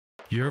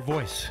Your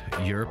voice,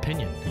 your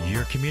opinion,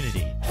 your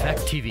community. Fact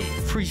TV,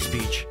 free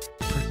speech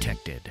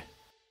protected.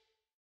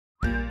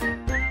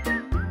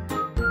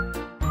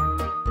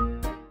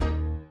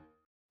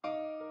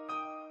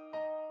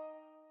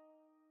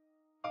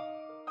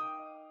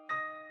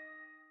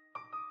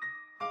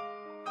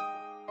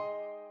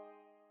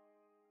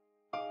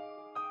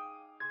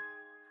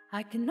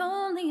 I can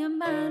only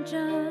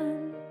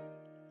imagine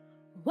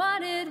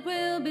what it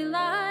will be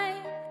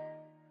like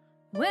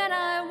when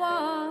I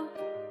walk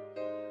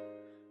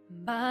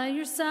by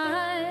your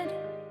side.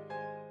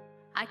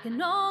 I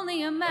can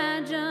only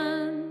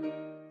imagine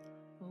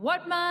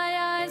what my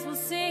eyes will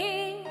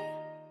see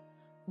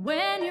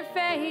when your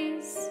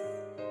face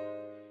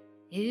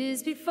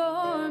is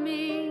before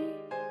me.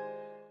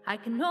 I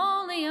can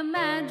only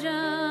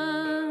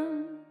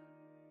imagine.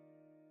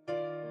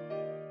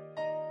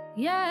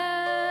 Yeah.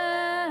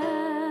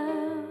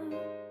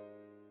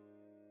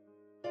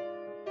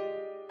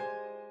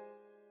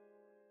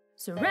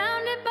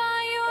 Surrounded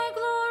by your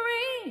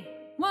glory,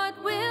 what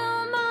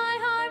will my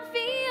heart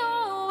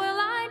feel? Will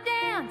I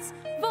dance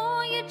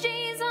for you,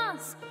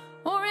 Jesus,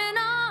 or in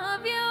awe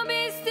of you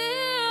be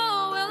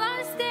still? Will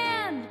I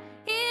stand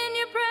in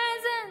your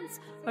presence,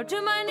 or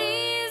to my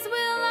knees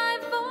will I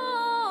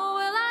fall?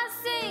 Will I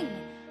sing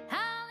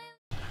hallelujah?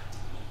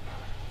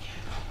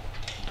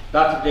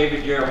 Dr.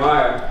 David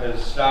Jeremiah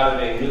has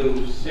started a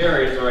new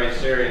series,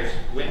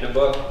 written a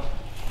book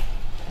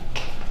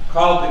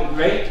called The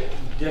Great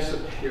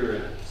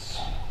Disappearance.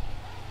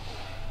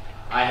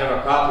 I have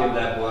a copy of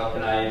that book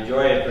and I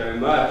enjoy it very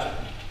much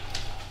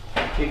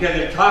because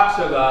it talks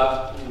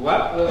about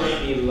what will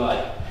it be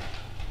like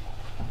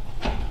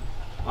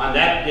on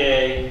that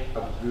day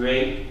of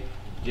great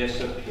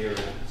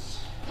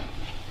disappearance.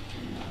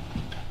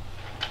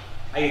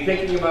 Are you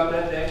thinking about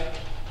that day?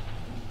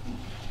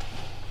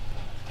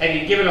 Have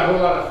you given a whole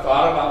lot of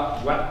thought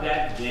about what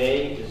that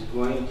day is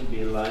going to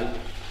be like?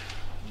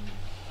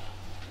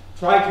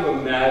 Try to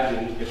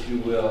imagine, if you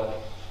will,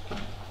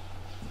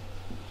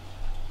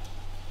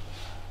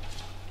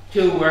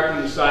 two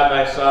working side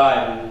by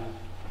side and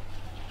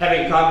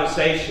having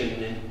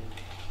conversation, and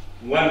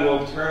one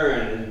will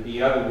turn and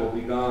the other will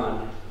be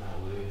gone.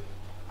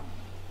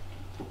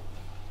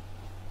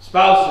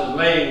 Spouses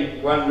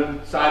laying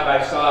one side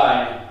by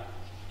side,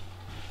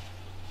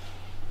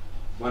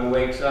 one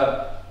wakes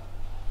up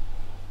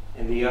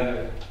and the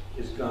other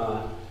is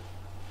gone.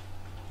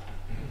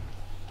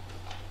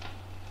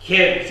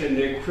 Kids in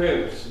their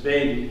cribs,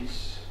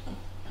 babies,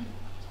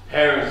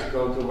 parents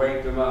go to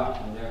wake them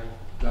up and they're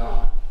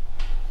gone.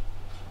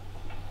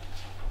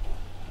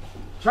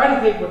 Try to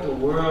think what the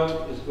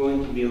world is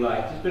going to be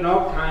like. There's been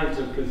all kinds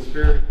of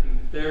conspiracy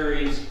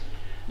theories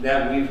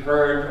that we've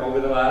heard over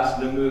the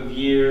last number of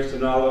years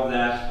and all of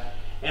that.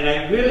 And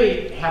I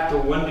really have to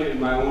wonder in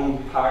my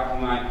own heart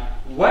and mind,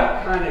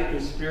 what kind of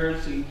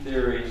conspiracy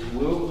theories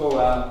will go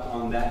out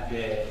on that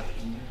day?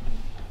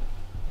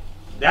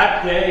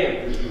 That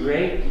day of the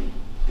great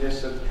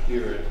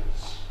disappearance.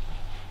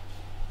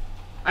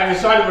 I've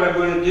decided what I'm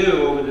going to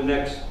do over the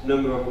next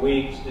number of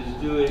weeks is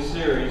do a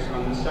series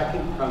on the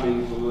second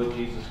coming of the Lord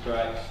Jesus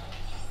Christ.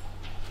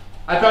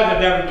 I thought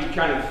that would be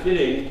kind of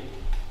fitting,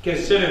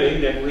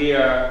 considering that we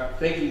are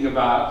thinking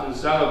about and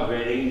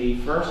celebrating the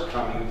first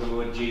coming of the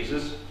Lord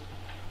Jesus,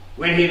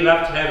 when he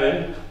left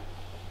heaven,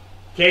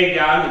 came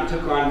down and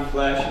took on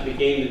flesh and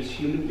became this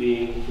human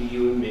being for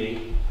you and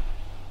me,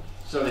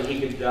 so that he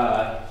could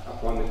die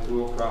upon the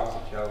cruel cross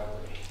of Calvary.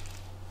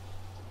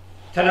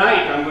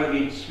 Tonight I'm going to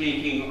be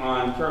speaking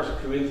on 1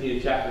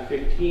 Corinthians chapter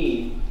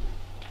 15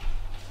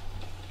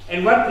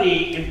 and what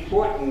the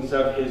importance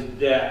of his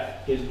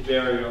death, his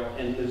burial,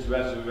 and his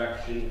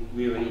resurrection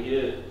really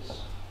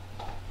is.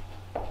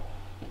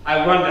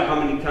 I wonder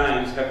how many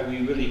times have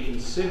we really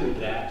considered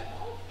that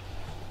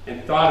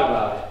and thought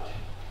about it.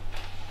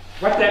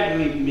 What that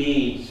really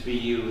means for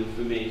you and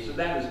for me. So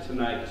that is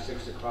tonight at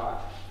 6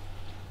 o'clock.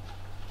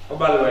 Oh,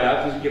 by the way,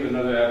 I'll just give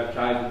another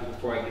advertisement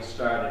before I get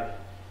started.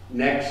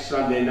 Next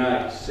Sunday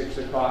night, 6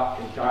 o'clock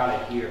in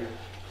Charlotte here.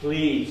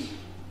 Please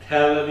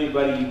tell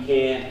everybody you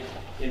can.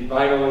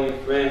 Invite all your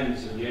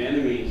friends and your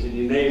enemies and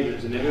your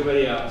neighbors and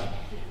everybody else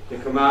to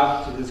come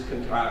out to this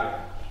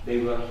cantata. They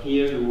will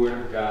hear the Word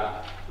of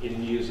God in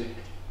music.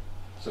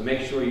 So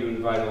make sure you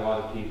invite a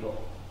lot of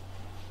people.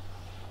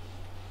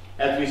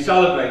 As we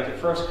celebrate the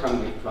first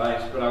coming of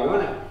Christ, but I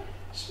want to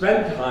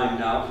spend time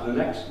now for the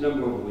next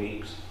number of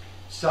weeks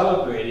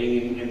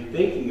celebrating and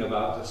thinking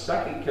about the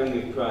second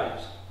coming of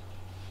Christ.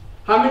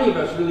 How many of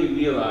us really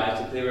realize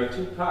that there are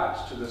two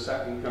parts to the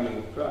second coming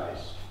of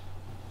Christ?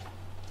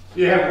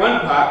 You have one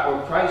part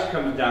where Christ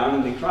comes down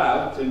in the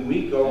clouds and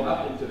we go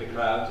up into the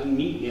clouds and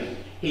meet him.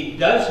 He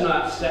does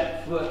not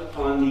set foot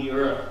on the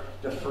earth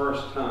the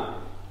first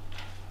time.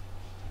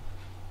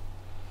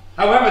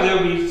 However, there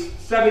will be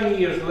 7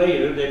 years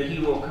later that he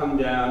will come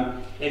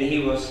down and he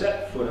will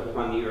set foot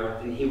upon the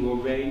earth and he will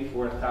reign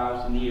for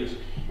 1,000 years.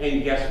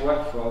 And guess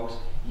what, folks?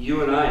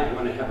 You and I are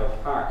going to have a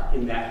part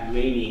in that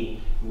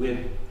reigning with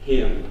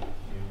him.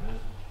 Amen.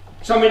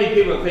 So many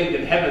people think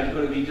that heaven is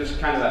going to be just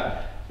kind of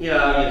a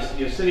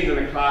you're sitting on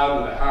a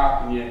cloud with a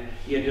harp and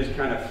you're just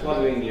kind of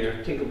fluttering your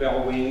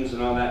Tinkerbell wings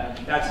and all that.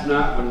 That's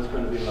not what it's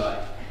going to be like.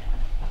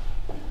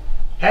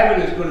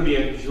 Heaven is going to be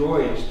a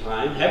joyous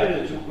time. Heaven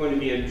is going to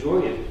be a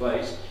joyous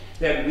place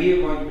that we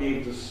are going to be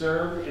able to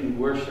serve and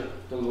worship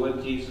the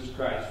Lord Jesus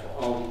Christ for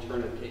all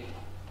eternity.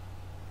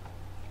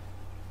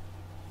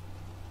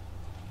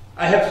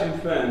 I have some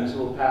friends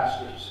who are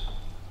pastors.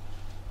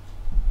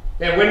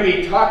 And when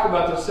we talk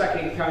about the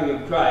second coming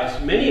of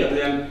Christ, many of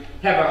them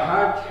have a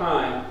hard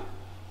time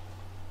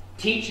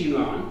teaching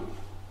on,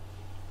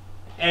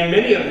 and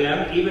many of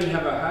them even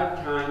have a hard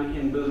time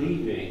in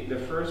believing the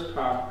first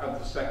part of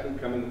the second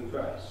coming of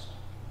Christ.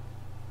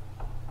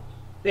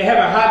 They have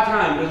a hard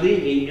time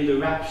believing in the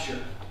rapture.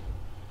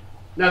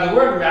 Now, the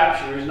word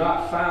rapture is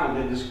not found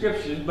in the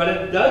scriptures, but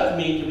it does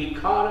mean to be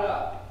caught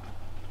up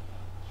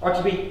or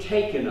to be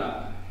taken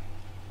up.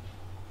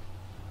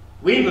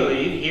 We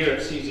believe here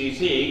at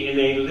CCC in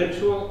a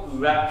literal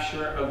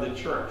rapture of the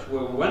church,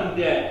 where one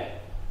day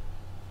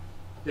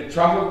the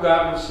trump of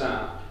God will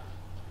sound,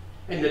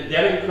 and the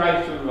dead in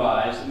Christ will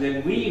rise, and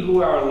then we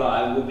who are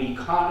alive will be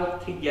caught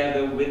up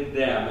together with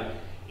them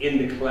in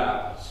the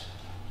clouds.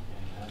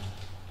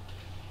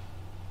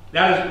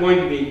 That is going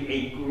to be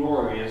a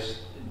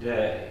glorious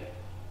day.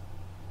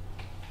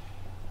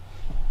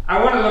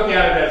 I want to look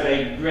at it as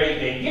a great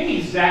day. Give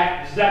me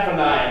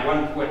Zephaniah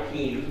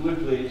 1:14, if you would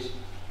please.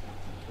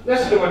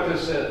 Listen to what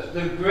this says.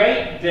 The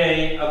great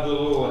day of the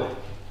Lord.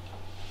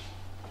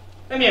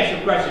 Let me ask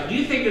you a question. Do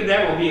you think that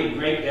that will be a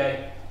great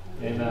day?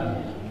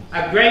 Amen.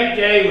 A great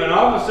day when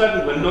all of a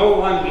sudden we're no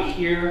longer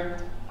here,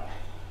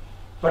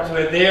 but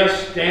we're there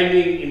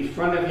standing in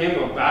front of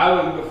Him or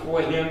bowing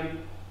before Him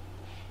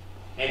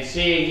and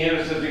seeing Him.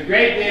 It says the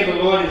great day of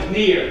the Lord is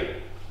near.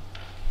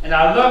 And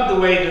I love the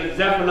way that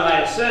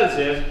Zephaniah says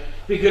this,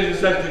 because it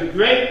says the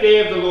great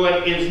day of the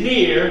Lord is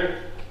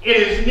near. It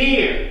is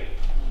near.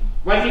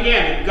 Once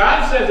again, if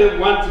God says it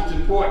once, it's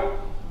important.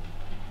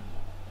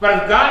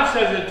 But if God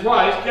says it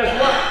twice, guess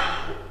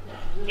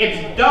what?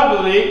 It's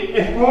doubly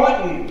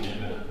important.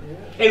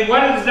 And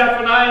what is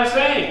Zephaniah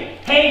saying?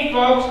 Hey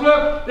folks,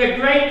 look, the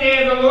great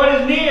day of the Lord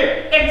is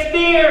near. It's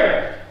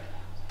near.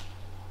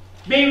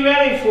 Be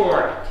ready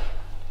for it.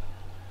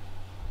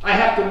 I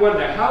have to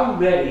wonder, how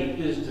ready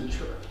is the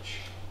church?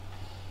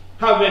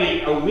 How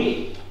ready are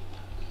we?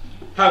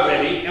 How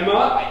ready am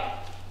I?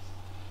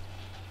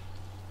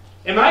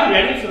 Am I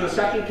ready for the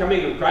second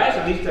coming of Christ?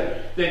 At least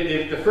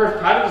the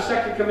first part of the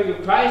second coming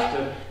of Christ,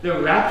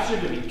 the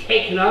rapture to be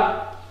taken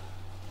up?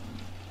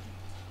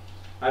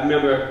 I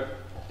remember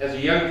as a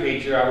young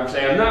preacher, I would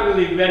say, I'm not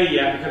really ready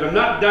yet because I'm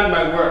not done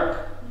my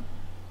work.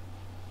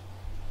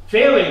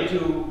 Failing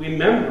to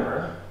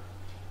remember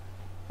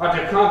or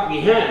to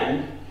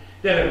comprehend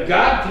that if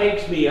God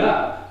takes me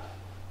up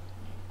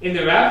in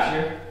the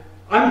rapture,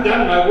 I'm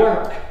done my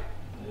work.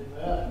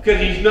 Because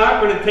He's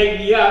not going to take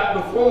me up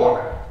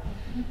before.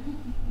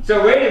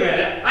 So wait a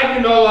minute, I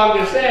can no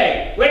longer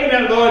say, wait a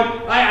minute, Lord,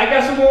 I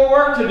got some more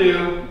work to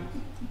do.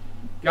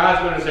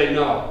 God's going to say,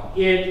 no,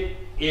 it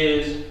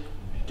is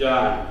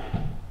done.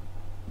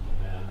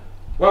 Amen.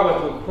 What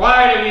was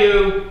required of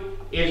you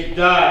is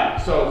done.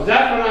 So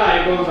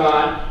Zephaniah goes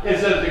on and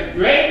says, the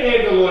great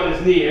day of the Lord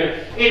is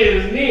near. It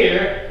is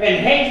near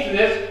and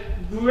hasteneth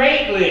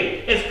greatly.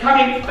 It's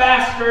coming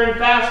faster and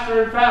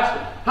faster and faster.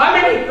 How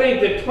many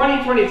think that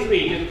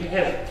 2023 just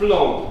has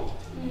flown?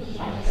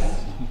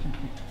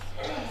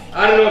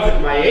 I don't know if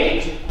it's my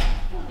age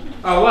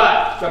or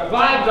what, but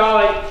by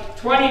golly,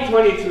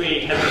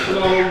 2023 has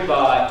flown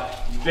by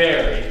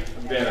very,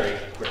 very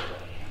quickly.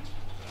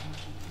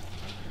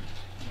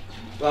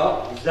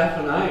 Well,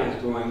 Zephaniah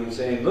is going and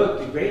saying, look,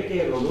 the great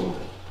day of the Lord,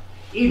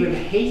 even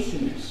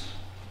hastens.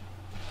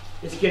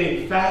 It's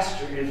getting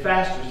faster and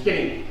faster. It's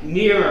getting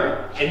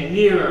nearer and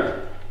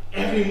nearer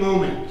every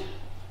moment.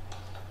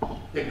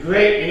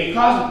 And he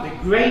calls it the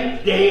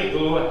great day of the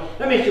Lord.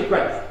 Let me ask you a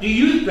question. Do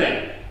you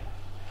think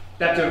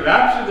that the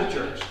rapture of the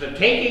church, the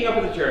taking up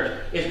of the church,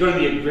 is going to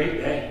be a great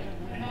day?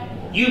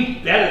 You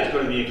bet it's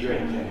going to be a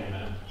great day.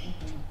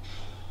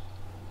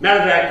 Matter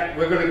of fact,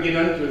 we're going to get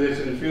into this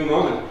in a few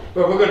moments,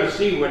 but we're going to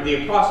see what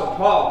the Apostle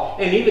Paul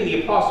and even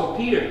the Apostle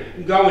Peter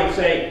go and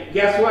say,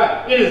 guess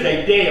what? It is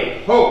a day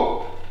of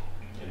hope.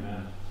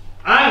 Amen.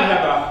 I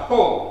have a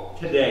hope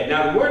today.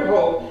 Now, the word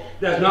hope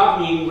does not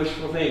mean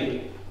wishful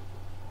thinking.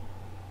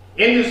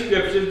 In the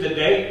scriptures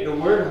today, the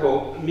word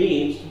hope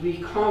means to be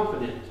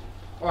confident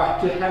or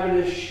to have an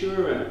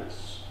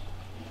assurance.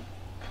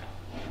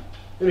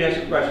 Let me ask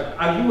you a question.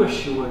 Are you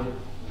assured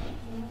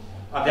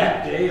of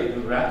that day of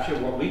the rapture,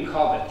 what we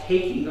call the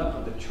taking up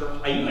of the church?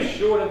 Are you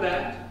assured of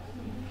that?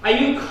 Are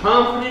you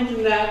confident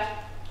in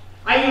that?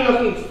 Are you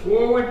looking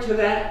forward to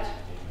that?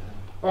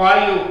 Or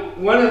are you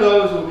one of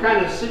those who are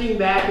kind of sitting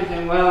back and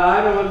saying, well,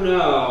 I don't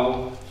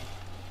know.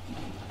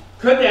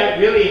 Could that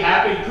really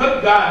happen?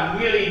 Could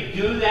God really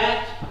do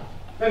that?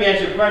 Let me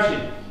ask you a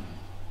question.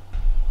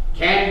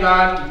 Can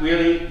God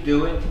really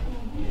do it?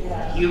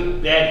 Yeah. You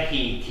bet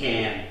He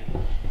can.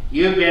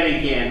 You bet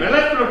again. But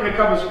let's look at a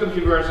couple of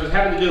scripture verses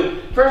having to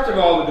do, first of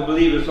all, with the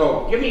believer's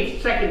hope. Give me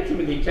 2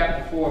 Timothy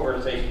chapter 4,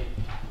 verse 8.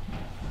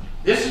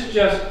 This is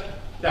just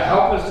to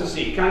help us to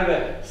see, kind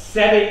of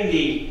setting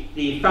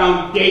the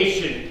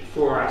foundation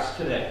for us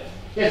today.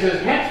 It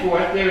says,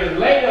 henceforth there is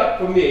laid up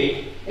for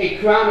me a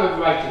crown of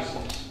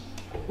righteousness,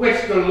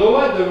 which the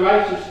Lord, the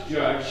righteous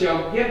judge,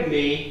 shall give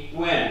me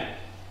when?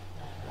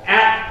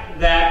 At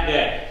that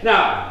day.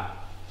 Now,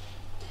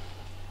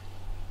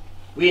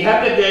 we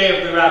have the day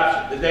of the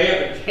rapture, the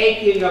day of the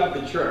taking of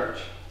the church.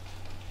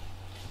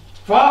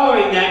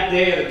 Following that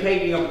day of the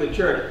taking of the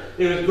church,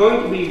 there is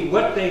going to be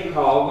what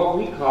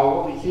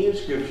we see in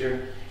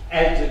Scripture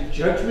as the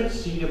judgment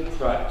seat of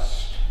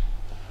Christ.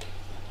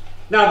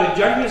 Now, the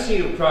judgment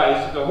seat of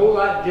Christ is a whole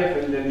lot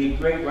different than the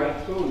great white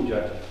throne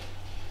judgment.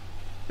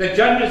 The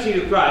judgment seat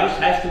of Christ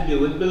has to do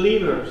with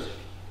believers.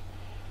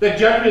 The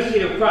judgment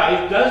seat of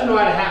Christ does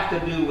not have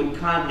to do with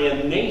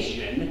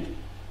condemnation.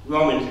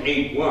 Romans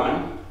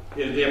 8:1,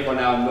 there's therefore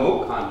now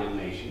no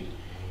condemnation.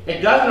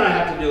 It does not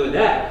have to do with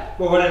that,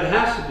 but what it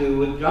has to do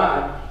with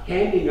God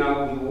handing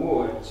out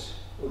rewards,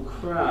 or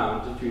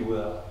crowns, if you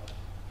will,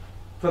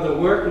 for the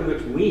work in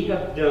which we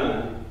have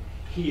done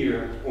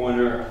here on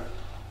earth.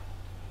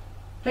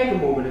 Take a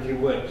moment, if you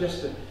would,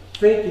 just to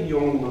think in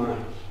your own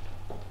mind.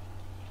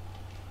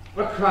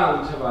 What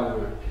crowns have I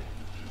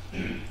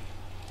earned?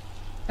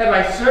 Have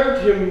I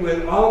served him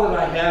with all that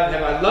I have?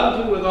 Have I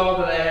loved him with all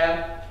that I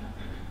have?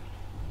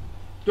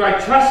 Do I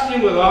trust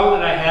him with all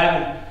that I have?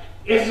 And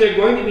is there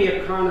going to be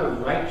a crown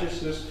of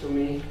righteousness for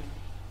me?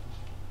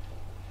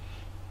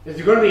 Is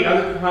there going to be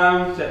other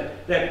crowns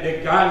that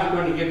God is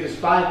going to give? There's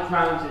 5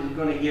 crowns that he's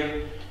going to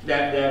give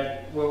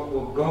that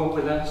will go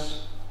with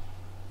us.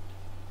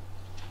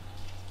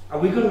 Are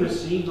we going to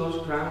receive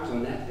those crowns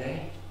on that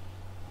day?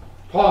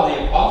 Paul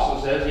the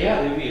Apostle says,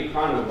 yeah, there will be a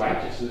crown of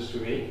righteousness for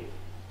me.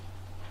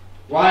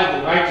 Why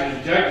the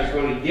righteous judge is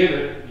going to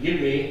give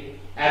me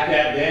at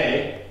that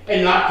day,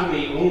 and not to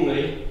me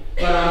only,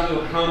 but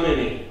unto how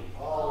many?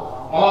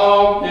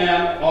 All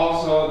them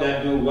also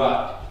that do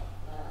what?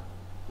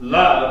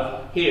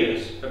 Love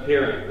his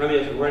appearing. Let me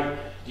ask you a question.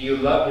 Do you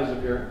love his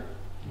appearing?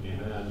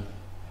 Amen.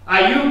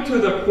 Are you to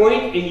the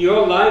point in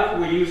your life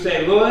where you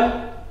say,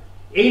 Lord,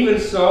 even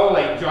so,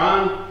 like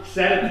John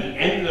said at the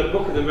end of the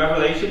book of the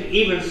Revelation,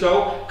 even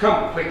so,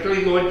 come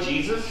quickly, Lord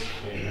Jesus?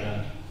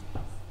 Amen.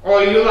 Or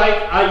are you like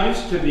I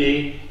used to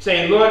be,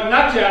 saying, Lord,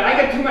 not yet,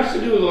 I got too much to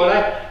do, Lord.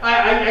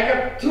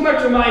 I got too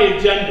much on my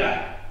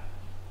agenda.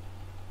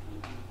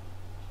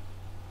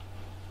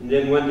 And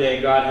then one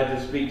day God had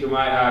to speak to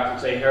my heart and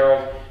say,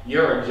 Harold,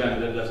 your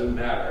agenda doesn't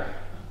matter.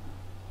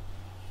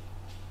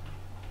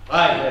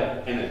 I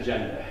have an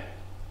agenda.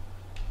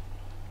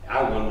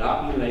 I will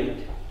not be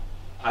late.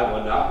 I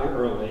will not be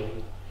early.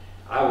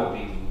 I will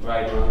be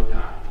right on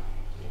time.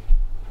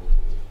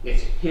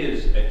 It's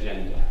his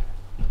agenda.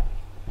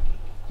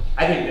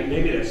 I think that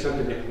maybe that's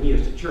something that we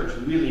as the church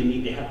really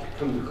need to have to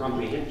come to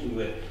comprehension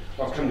with,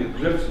 or come to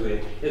grips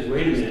with, is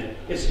wait a minute,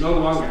 it's no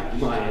longer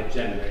my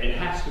agenda. It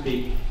has to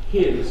be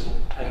his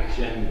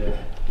agenda.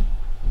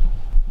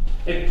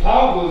 And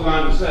Paul goes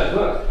on and says,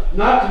 look,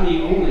 not to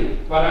me only,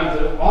 but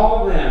unto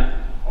all of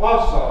them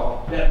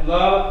also that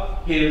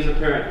love his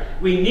appearing.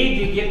 We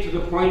need to get to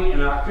the point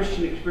in our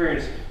Christian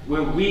experience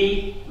where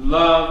we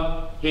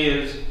love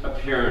his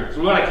appearance.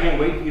 Lord, I can't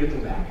wait for you to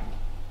come back.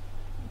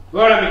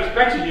 Lord, I'm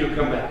expecting you to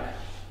come back.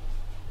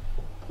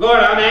 Lord,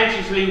 I'm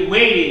anxiously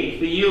waiting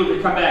for you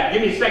to come back.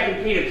 Give me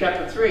 2 Peter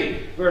chapter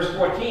 3, verse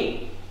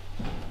 14.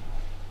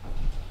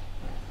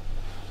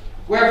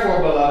 Wherefore,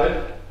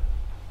 beloved,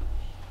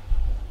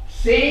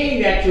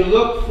 seeing that you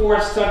look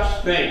for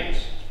such things.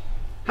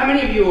 How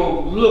many of you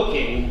are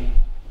looking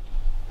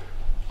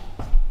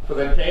for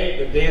the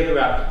day of the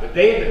rapture, the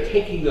day of the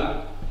taking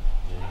up?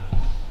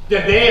 The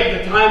day of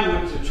the time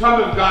in which the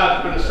trumpet of God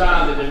is going to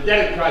sound and the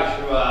dead in Christ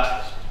shall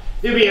rise.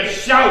 There'll be a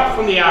shout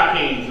from the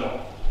archangel.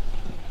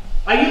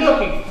 Are you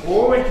looking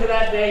forward to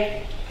that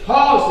day?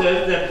 Paul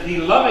says that the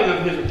loving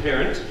of his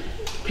appearance.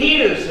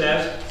 Peter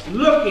says,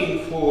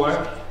 looking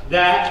for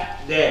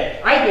that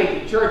day. I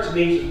think the church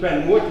needs to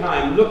spend more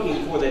time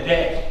looking for the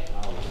day.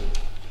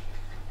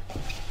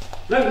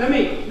 Let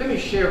me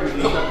share with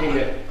you something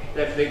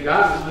that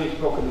God has really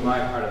spoken to my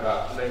heart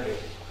about lately.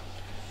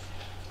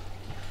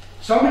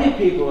 So many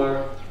people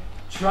are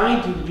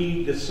trying to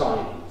read the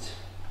signs.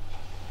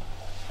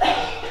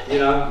 You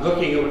know,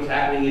 looking at what's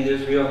happening in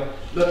Israel,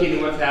 looking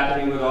at what's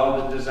happening with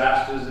all the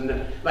disasters and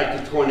like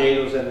the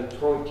tornadoes that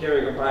are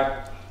tearing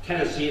apart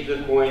Tennessee at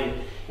this point,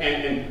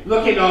 and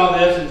looking at all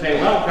this and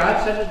saying, well,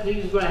 God said that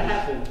things are going to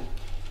happen.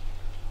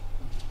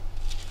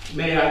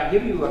 May I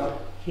give you a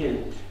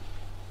hint?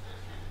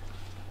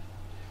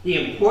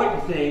 The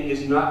important thing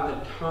is not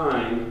the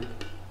time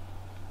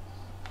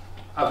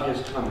of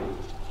his coming.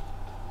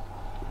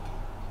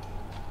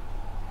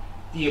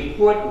 The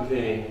important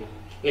thing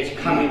is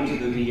coming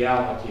to the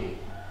reality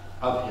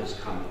of his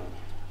coming.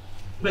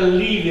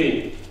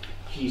 Believing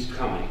he's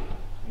coming.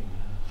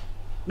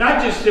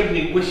 Not just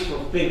simply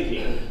wishful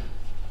thinking.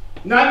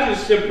 Not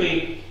just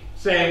simply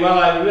saying, well,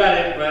 I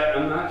read it, but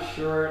I'm not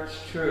sure it's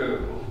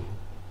true.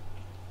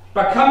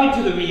 But coming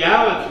to the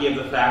reality of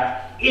the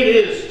fact, it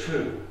is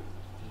true.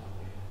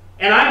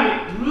 And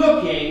I'm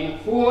looking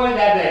for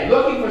that day,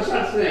 looking for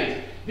such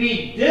things.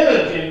 Be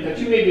diligent that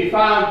you may be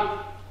found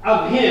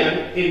of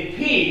him in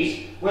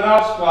peace,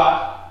 without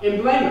spot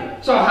and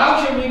blameless. So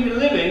how should we be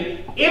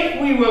living if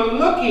we were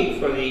looking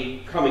for the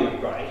coming of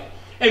Christ?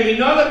 And we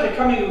know that the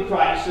coming of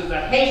Christ is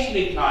a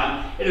hastening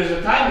time. It is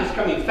a time that's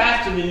coming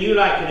faster than you and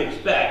I can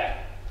expect.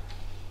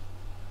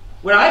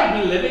 Would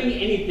I be living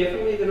any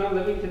differently than I'm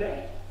living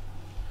today?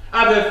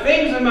 Are there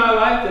things in my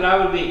life that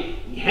I would be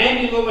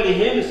handing over to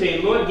him and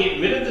saying, Lord,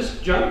 get rid of this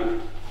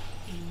junk?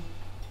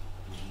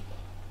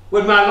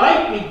 Would my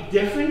life be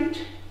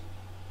different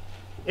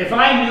if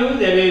I knew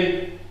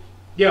that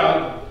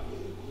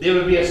there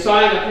would be a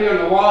sign up here on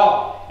the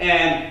wall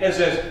and it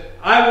says,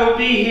 I will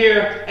be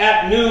here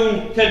at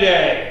noon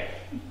today?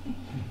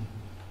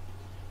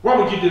 What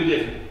would you do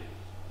differently?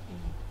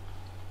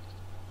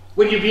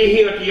 Would you be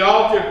here at the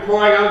altar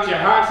pouring out your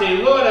heart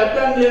saying, Lord, I've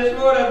done this,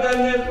 Lord, I've done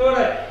this,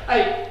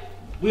 Lord,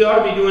 we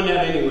ought to be doing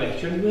that anyway,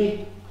 shouldn't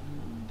we?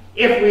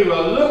 If we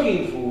were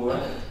looking for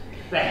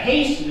the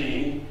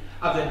hastening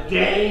of the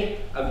day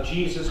of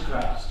Jesus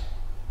Christ.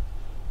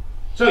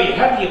 So you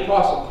have the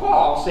Apostle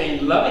Paul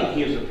saying, loving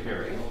his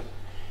appearing.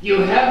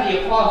 You have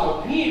the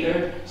Apostle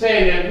Peter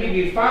saying that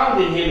we be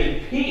found in him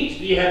in peace.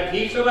 Do you have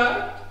peace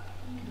about it?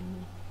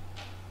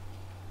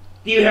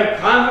 Do you have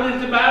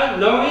confidence about it,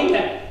 knowing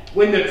that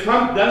when the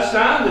trump does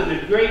sound and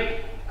the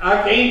great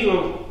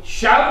archangel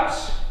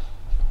shouts,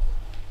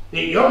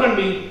 that you're going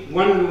to be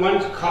one of the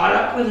ones caught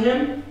up with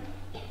him?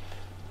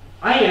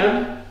 I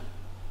am.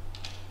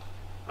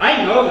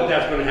 I know that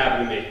that's going to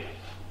happen to me.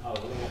 Oh,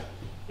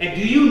 yeah.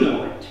 And do you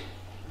know it?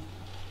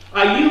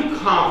 Are you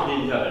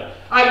confident of it?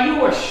 Are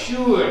you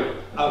assured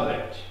of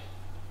it?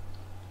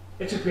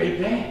 It's a great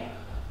day.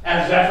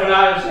 As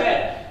Zephaniah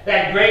said,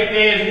 that great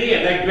day is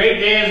near. That great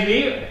day is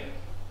near.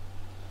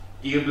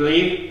 Do you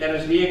believe that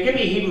it's near? Give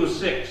me Hebrews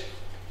 6,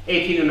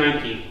 18 and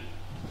 19.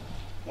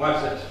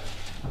 Watch this.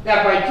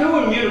 That by two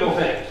immutable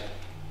things.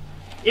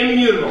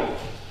 Immutable.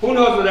 Who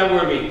knows what that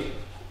word means?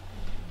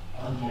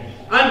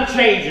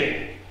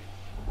 Unchanging.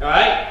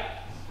 Alright?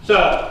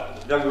 So,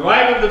 the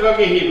writer of the book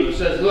of Hebrews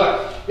says,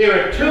 look,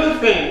 there are two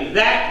things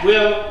that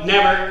will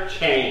never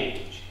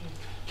change.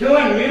 Two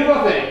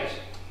immutable things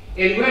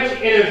in which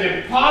it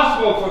is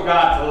impossible for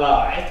God to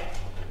lie.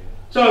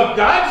 So if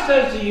God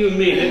says to you and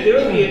me that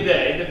there will be a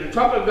day that the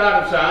trumpet of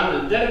God will sound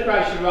and the dead of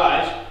Christ shall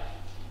rise,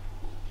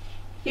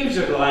 he was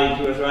just lying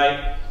to us,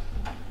 right?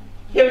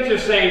 He was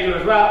just saying to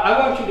us, well, I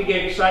want you to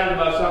get excited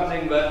about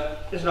something,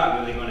 but it's not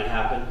really going to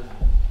happen.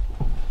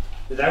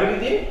 Is that what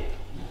he did?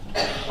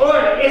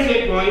 Or is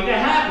it going to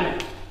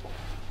happen?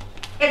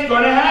 It's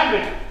going to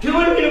happen. Two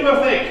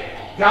immutable things.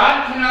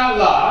 God cannot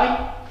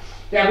lie,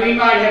 that we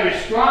might have a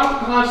strong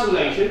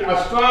consolation,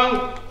 a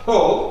strong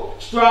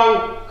hope,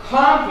 strong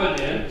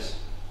confidence,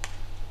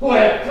 who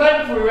have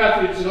fled for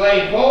refuge to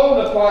lay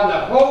hold upon the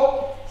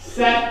hope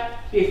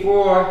set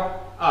before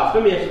us.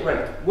 Let me ask you a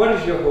question. What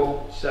is your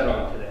hope set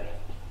on today?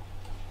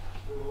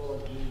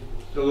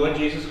 The Lord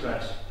Jesus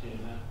Christ.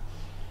 Amen.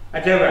 I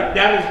tell you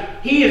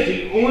what, he is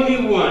the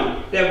only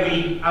one that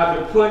we are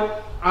to put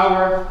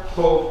our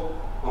hope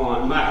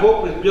on. My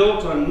hope is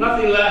built on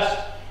nothing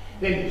less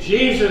than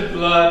Jesus'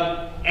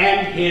 blood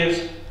and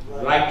his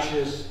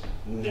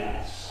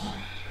righteousness.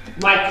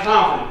 My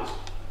confidence,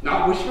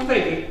 not wishful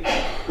thinking,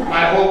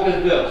 my hope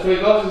is built. So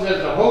he goes and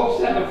says, the hope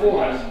set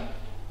before us,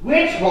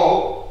 which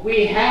hope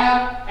we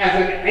have as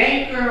an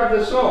anchor of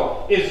the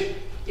soul.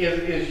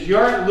 Is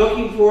your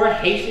looking for the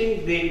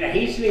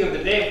hastening of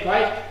the day of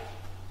Christ?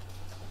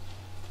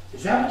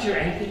 Is that what you're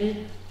anchored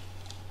in?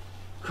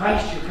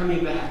 Christ, you're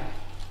coming back.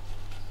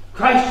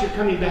 Christ, you're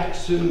coming back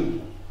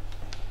soon.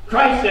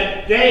 Christ,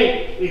 that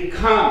day is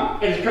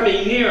come, and it's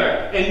coming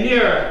nearer and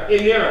nearer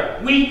and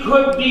nearer. We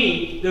could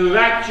be the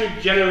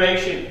raptured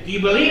generation. Do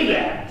you believe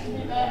that?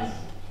 Yes.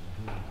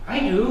 I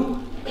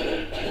do.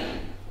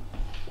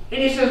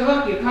 And he says,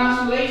 look, your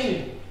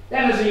consolation,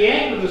 that is the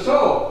anchor of the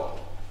soul.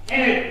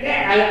 And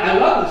I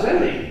love this,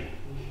 isn't it?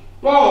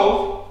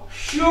 Both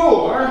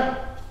sure.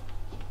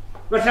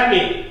 What's that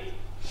mean?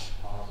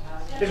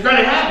 It's going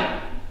to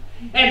happen.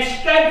 And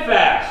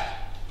steadfast.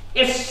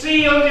 It's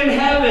sealed in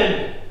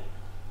heaven.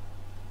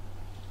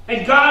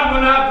 And God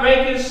will not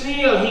break his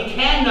seal. He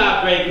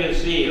cannot break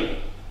his seal.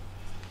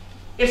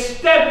 It's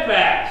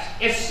steadfast.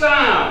 It's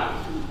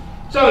sound.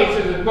 So he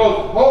says it's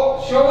both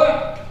hope,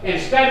 sure,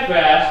 and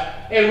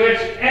steadfast, in which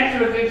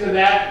entereth into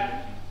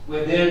that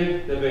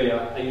within the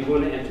veil. Are you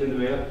going to enter the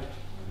veil?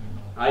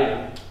 I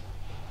am.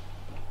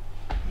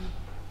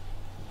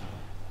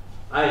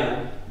 I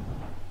am.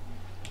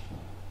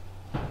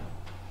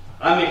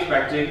 I'm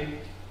expecting,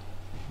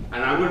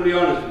 and I'm going to be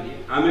honest with you,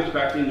 I'm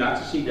expecting not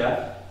to see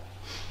death.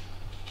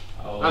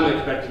 I'm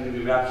expecting to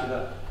be raptured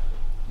up.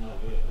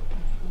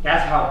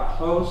 That's how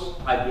close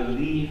I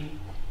believe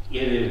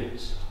it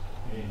is.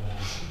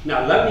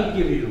 Now let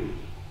me give you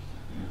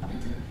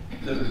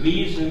the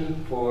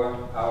reason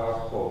for our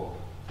hope.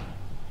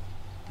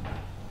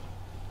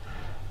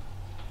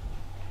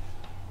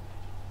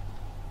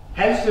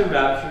 Has the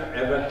rapture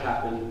ever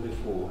happened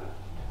before?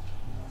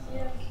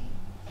 Yes.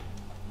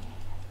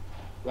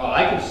 Well,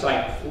 I can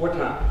cite 4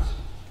 times.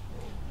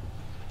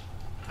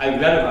 I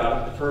read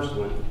about it, the first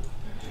one,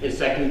 in 2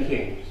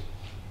 Kings.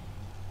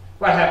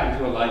 What happened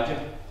to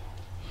Elijah?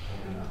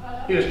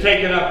 He was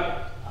taken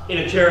up in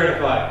a chariot of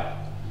fire.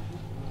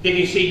 Did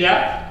he see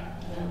death?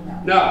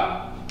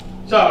 No.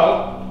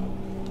 So,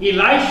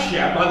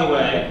 Elisha, by the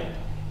way,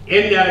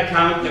 in that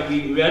account that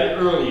we read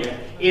earlier,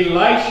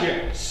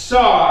 Elisha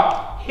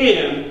saw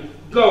him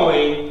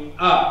going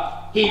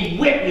up. He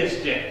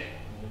witnessed it.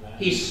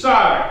 He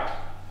saw it.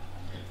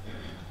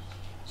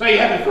 So you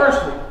have the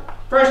first one,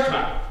 first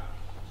time.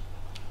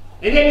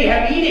 And then you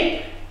have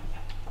Enoch.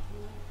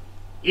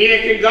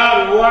 Enoch and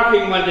God were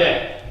walking one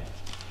day.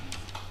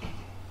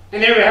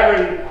 And they were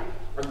having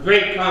a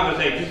great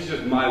conversation. This is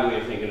just my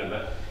way of thinking of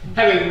it.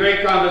 Having a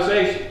great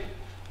conversation.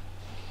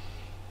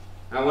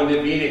 I wonder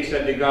if Enoch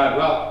said to God,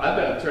 well, I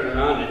better turn it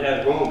on and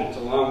head home. It's a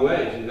long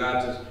ways. And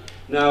God says,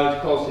 no,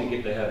 it's close to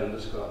get to heaven.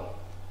 Let's go.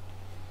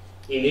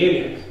 And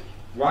Enoch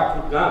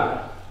walked with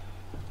God,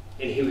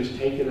 and he was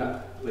taken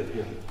up with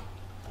him.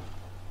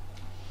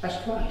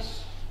 That's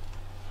twice.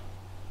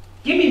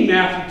 Give me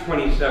Matthew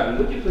 27,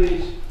 would you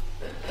please?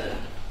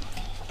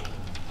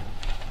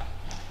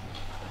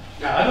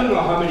 Now, I don't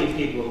know how many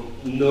people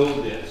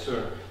know this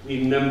or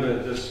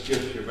remember this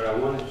scripture, but I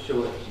want to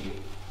show it to you.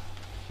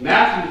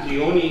 Matthew is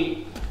the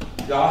only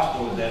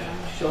gospel that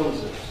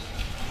shows us.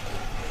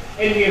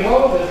 And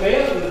behold, the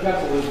veil of the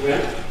temple was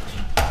rent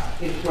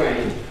in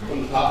twain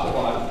from the top to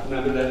bottom.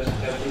 Remember that's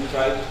in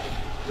Christ's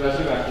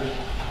resurrection.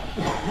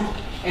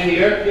 And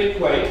the earth did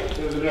quake.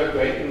 There was an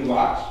earthquake, and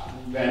rocks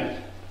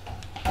bent.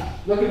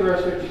 Look at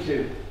verse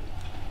 52.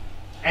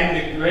 And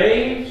the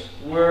graves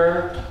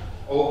were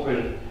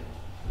opened,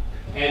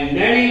 and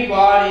many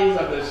bodies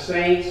of the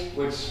saints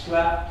which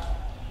slept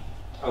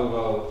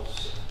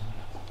arose.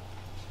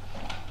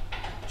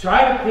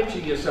 Try to picture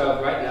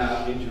yourself right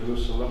now in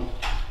Jerusalem.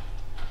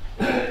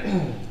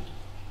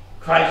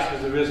 Christ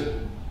has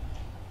arisen.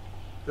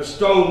 The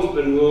stone's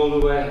been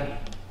rolled away.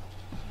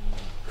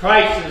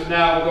 Christ is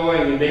now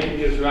going and making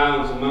his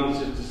rounds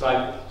amongst his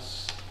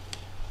disciples.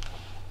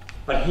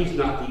 But he's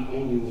not the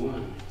only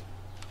one.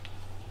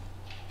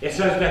 It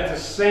says that the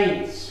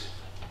saints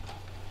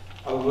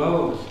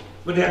arose.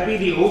 Would that be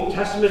the Old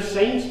Testament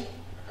saints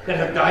that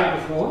have died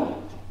before?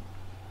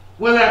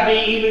 Will that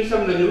be even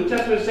some of the New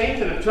Testament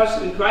saints that have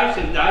trusted in Christ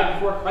and died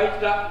before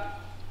Christ died?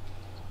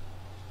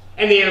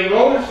 And they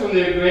arose from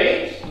their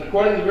graves,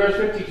 according to verse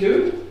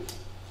 52,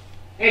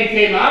 and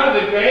came out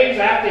of the graves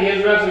after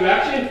his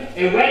resurrection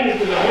and went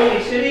into the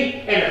holy city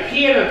and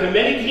appeared unto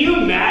many. Can you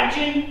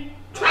imagine?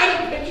 Try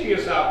to picture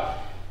yourself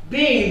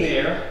being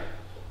there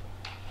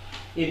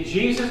in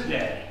Jesus'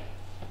 day,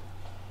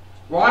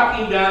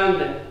 walking down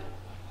the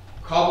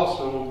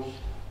cobblestones,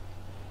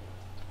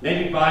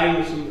 maybe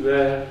buying some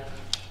bread,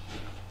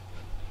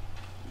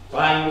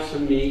 buying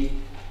some meat,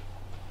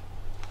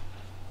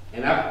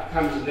 and up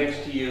comes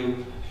next to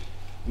you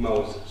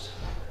Moses.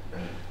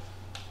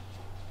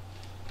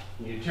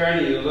 And you turn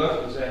and you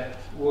look and say,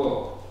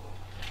 whoa,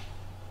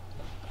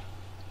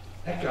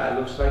 that guy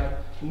looks like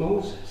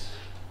Moses.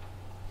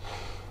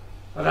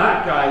 Well,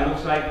 that guy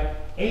looks like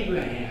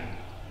Abraham.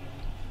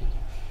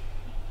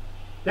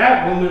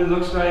 That woman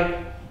looks like,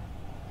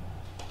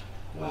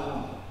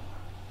 wow,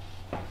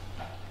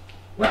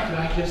 what did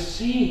I just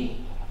see?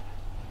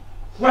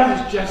 What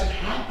has just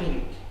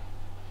happened?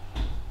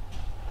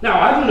 Now,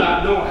 I do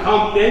not know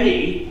how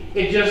many.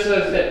 It just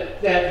says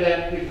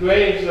that the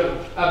graves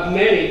of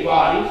many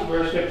bodies,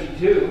 verse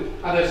 52,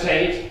 of the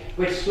saints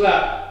which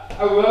slept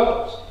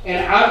arose,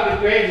 and out of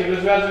the graves of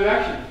his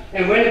resurrection,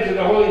 and went into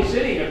the holy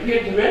city and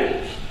appeared to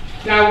many.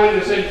 Now, when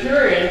the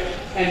centurion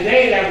and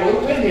they that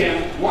were with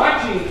him,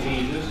 watching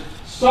Jesus,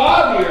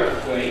 saw the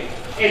earthquake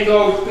and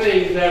those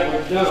things that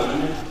were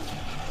done,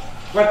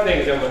 what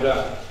things that were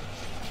done?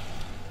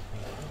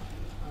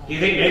 Do you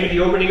think maybe the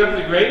opening up of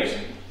the graves?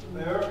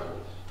 Miracles.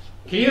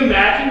 Can you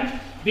imagine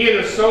being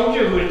a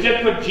soldier who had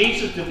just put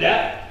Jesus to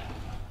death?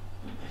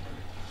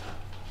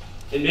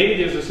 And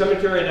maybe there's a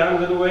cemetery down a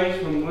little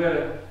ways from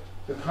where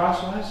the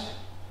cross was.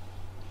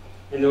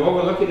 And they're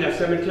overlooking that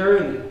cemetery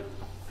and the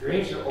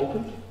graves are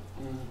opened.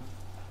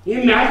 Can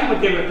you imagine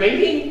what they were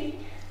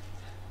thinking?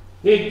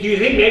 Do you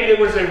think maybe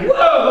they would say,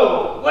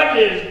 whoa, what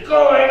is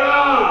going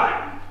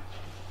on?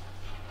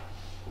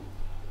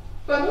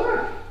 But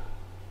look.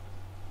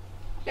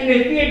 And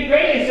they feared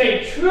greatly and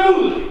say,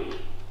 truly,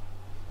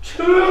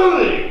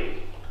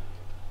 truly,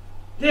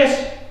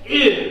 this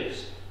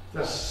is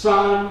the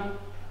Son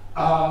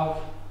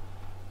of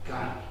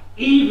God.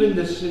 Even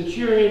the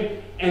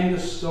centurion and the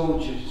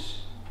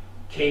soldiers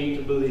came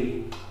to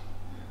believe.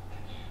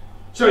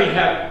 So you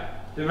have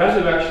the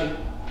resurrection,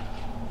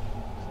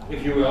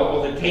 if you will,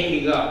 or the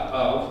taking up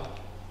of,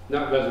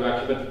 not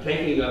resurrection, but the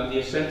taking up, the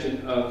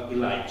ascension of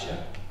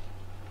Elijah.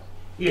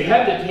 You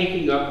have the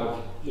taking up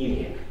of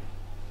Enoch.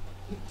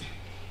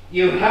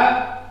 You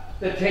have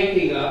the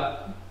taking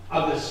up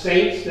of the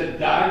saints that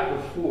died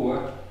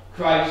before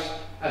Christ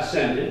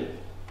ascended.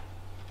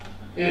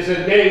 And it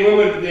says, many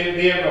women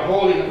there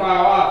beholding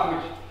afar off,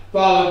 which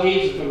followed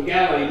Jesus from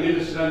Galilee,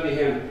 ministered unto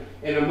him,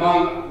 and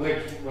among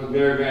which was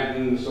Mary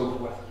Magdalene and so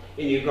forth.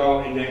 And you go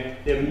and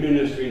they're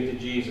ministering to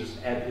Jesus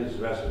at his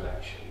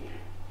resurrection.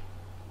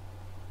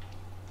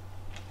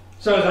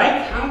 So as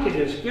I counted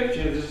in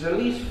Scripture, there's at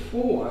least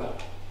 4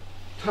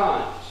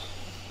 times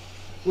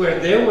where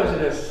there was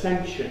an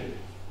ascension,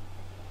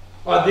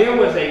 or there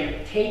was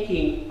a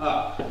taking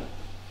up.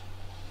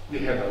 You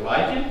have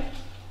Elijah,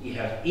 you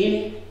have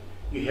Enoch,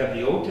 you have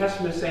the Old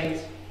Testament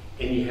saints,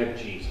 and you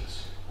have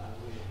Jesus.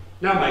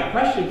 Now my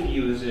question for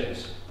you is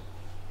this.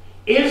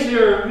 Is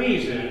there a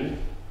reason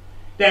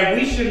that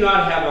we should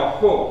not have a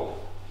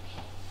hope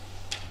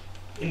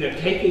in the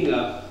taking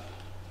up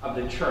of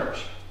the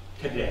church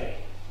today?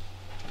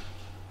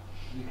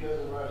 Because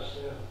of our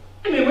sin.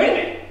 I mean, wait a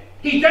minute.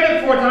 He's done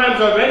it 4 times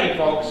already,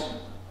 folks.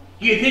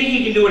 Do you think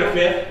he can do it a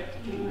 5th?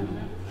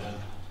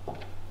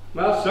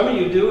 Well, some of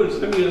you do, and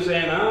some of you are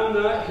saying, I'm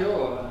not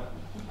sure.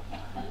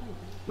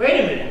 Wait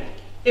a minute.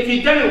 If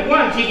he's done it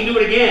once, he can do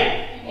it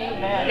again.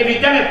 Amen. If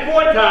he's done it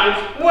 4 times,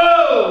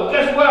 whoa,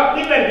 guess what?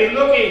 We better be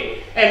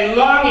looking and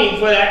longing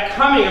for that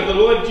coming of the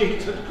Lord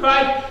Jesus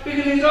Christ,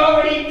 because he's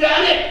already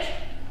done it.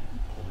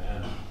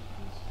 Amen.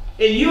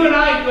 And you and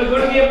I are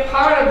going to be a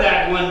part of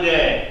that one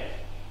day.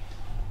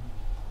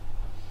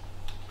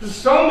 Because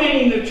so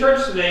many in the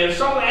church today are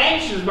so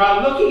anxious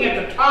about looking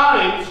at the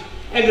times,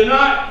 and they're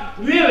not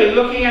really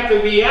looking at the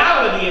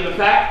reality of the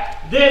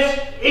fact this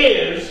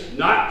is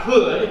not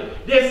good,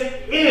 this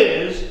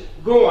is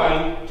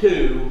going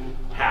to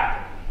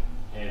happen.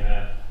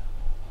 Amen.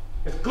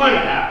 It's going to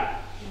happen.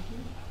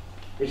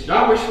 It's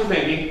not wishful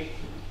thinking.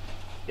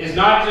 It's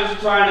not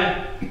just trying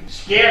to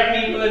scare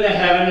people into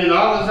heaven and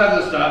all this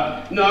other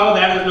stuff. No,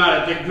 that is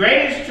not it. The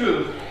greatest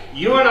truth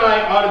you and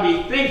I ought to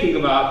be thinking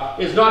about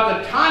is not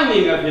the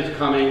timing of his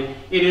coming,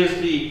 it is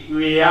the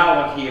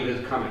reality of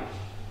his coming.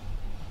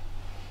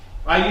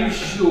 Are you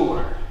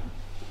sure?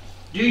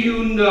 Do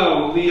you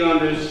know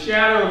beyond a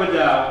shadow of a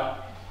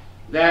doubt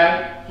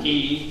that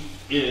he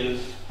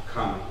is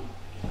coming?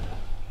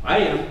 I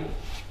am.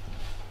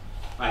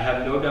 I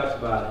have no doubts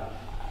about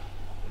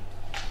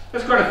it.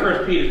 Let's go to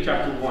 1 Peter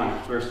chapter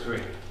 1, verse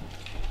 3.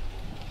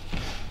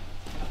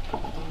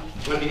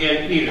 Once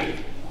again, Peter.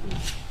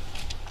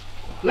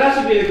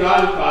 Blessed be the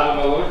God and Father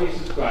of our Lord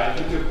Jesus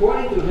Christ, which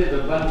according to his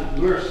abundant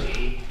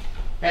mercy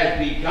has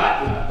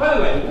begotten us. By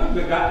the way, the word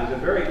begotten is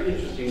a very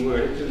interesting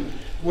word. It's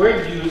a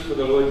word used for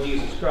the Lord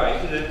Jesus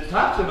Christ, and it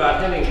talks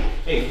about having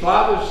a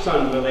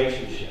father-son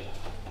relationship.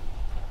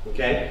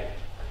 Okay?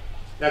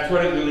 That's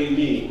what it really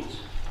means.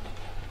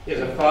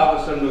 It's a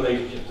father-son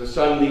relationship. The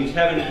son leaves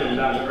heaven, comes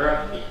down to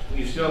earth.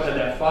 You still have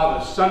that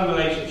father-son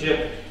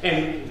relationship.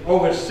 And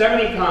over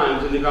 70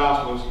 times in the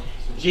Gospels,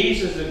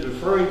 Jesus is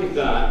referring to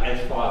God as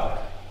Father.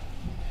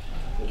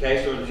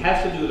 Okay, so it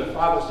has to do with a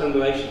father-son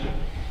relationship.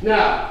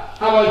 Now,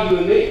 how about you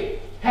and me?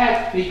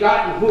 Hath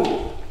begotten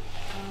who?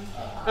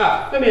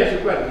 Let me ask you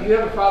a question. Do you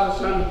have a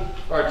father-son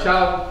or a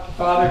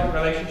child-father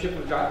relationship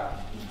with God?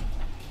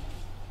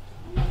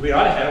 We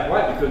ought to have.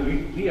 Why? Because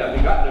we are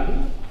begotten of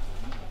him.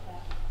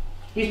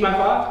 He's my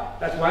Father.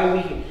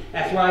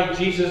 That's why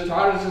Jesus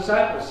taught his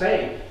disciples,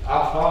 saying,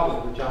 Our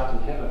Father which art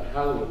in heaven,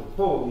 hallowed,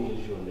 holy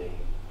is your name.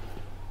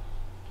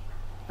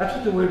 That's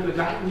what the word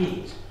begotten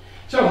means.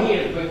 So he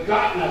has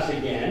begotten us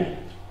again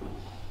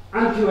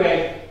unto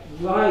a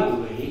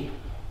lively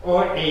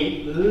or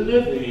a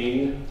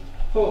living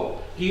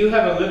hope. Do you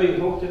have a living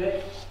hope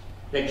today?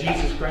 That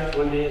Jesus Christ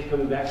one day is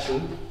coming back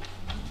soon?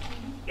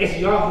 Is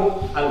your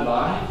hope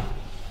alive?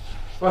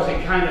 Or is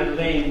it kind of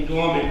laying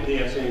dormant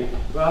there saying,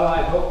 well,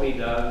 I hope he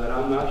does, but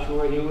I'm not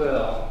sure he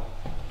will?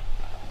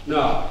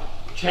 No.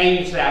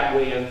 Change that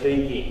way of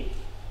thinking.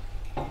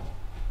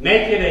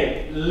 Make it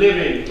a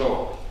living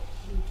hope.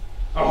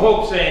 A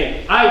hope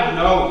saying, I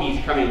know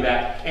he's coming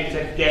back, and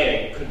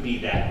today could be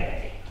that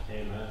day.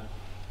 Amen.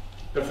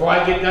 Before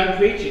I get done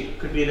preaching,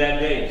 could be that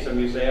day. Some of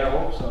you say, I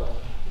hope so.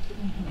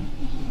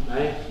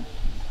 Right?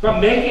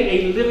 But make it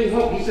a living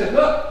hope. He said,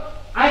 look,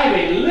 I have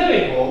a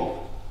living hope.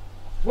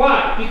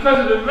 Why? Because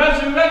of the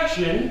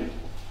resurrection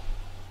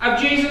of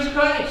Jesus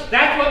Christ.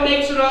 That's what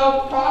makes it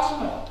all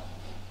possible.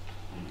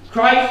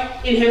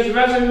 Christ in his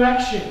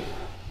resurrection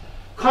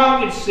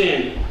conquered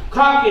sin,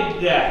 conquered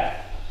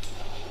death,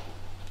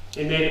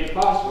 and made it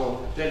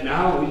possible that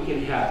now we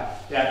can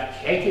have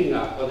that taking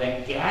up or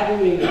that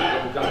gathering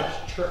up of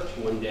God's church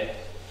one day,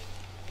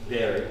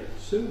 very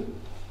soon.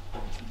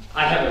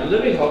 I have a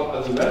living hope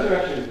of the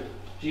resurrection of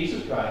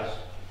Jesus Christ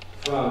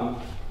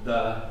from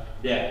the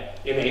dead.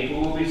 In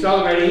April we'll be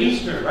celebrating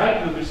Easter,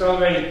 right? We'll be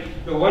celebrating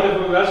the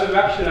wonderful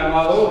resurrection of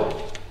our Lord.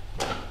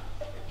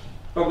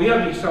 But we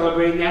ought to be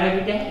celebrating that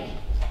every day.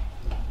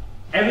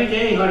 Every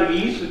day ought to be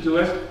Easter to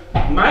us.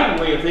 My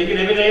way of thinking,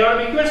 every day ought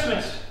to be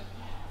Christmas.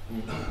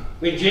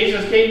 When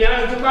Jesus came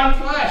down and took on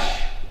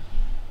flesh.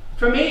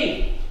 For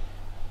me.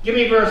 Give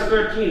me verse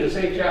 13, the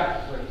same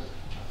chapter, please.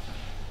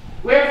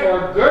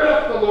 Wherefore, gird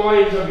up the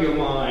loins of your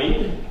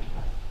mind,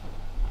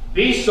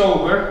 be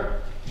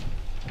sober,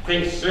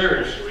 think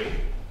seriously.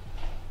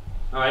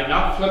 all right,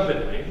 not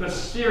flippantly, but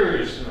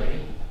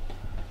seriously,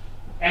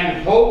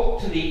 and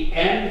hope to the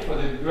end for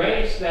the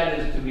grace that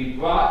is to be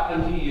brought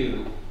unto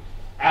you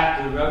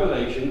at the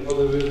revelation or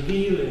the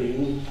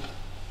revealing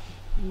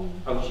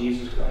of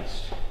Jesus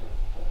Christ.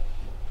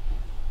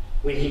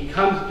 When he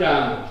comes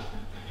down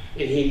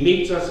and he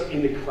meets us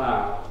in the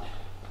cloud.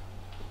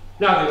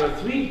 Now, there are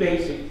three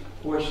basic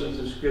portions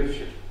of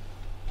Scripture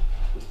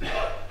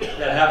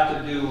that have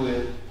to do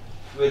with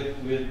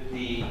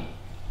the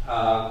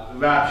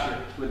rapture,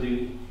 and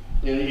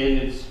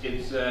it's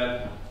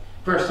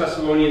 1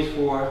 Thessalonians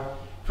 4,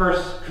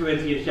 1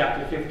 Corinthians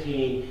chapter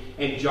 15,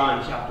 and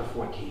John chapter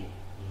 14.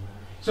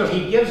 So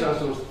he gives us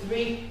those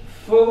three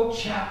full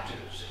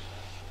chapters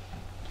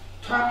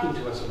talking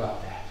to us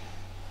about that.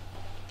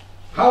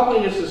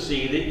 Helping us to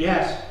see that,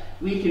 yes,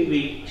 we can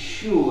be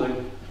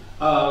assured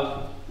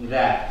of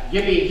that.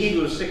 Give me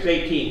Hebrews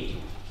 6:18.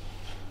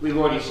 We've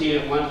already seen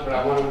it once, but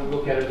I want to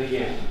look at it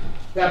again.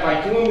 That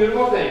by two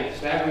immutable things,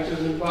 that which is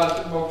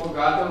impossible for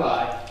God to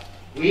lie,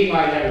 we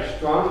might have a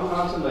strong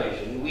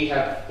consolation. We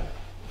have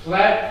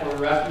fled for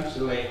refuge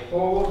to lay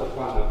hold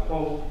upon the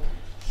hope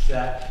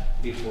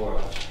set before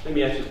us. Let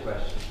me ask you a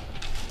question.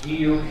 Do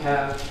you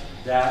have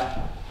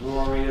that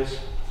glorious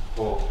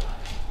hope?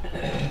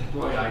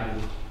 Boy, I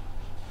do.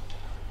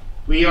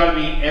 We ought to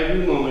be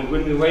every moment,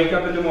 when we wake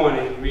up in the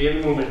morning,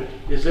 every moment,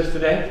 is this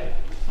today?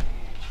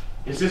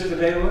 Is this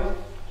today, Lord?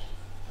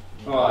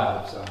 Oh, I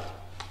hope so.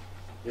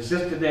 Is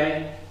this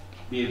today?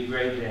 Be a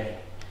great day.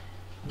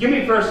 Give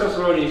me 1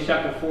 Thessalonians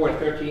chapter 4,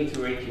 13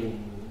 through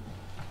 18.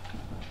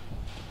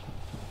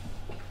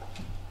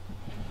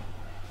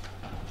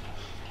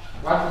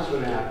 Watch what's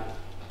going to happen.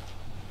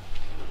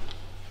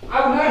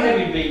 I would not have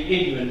you be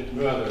ignorant,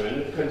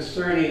 brethren,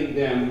 concerning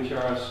them which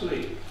are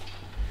asleep.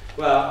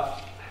 Well,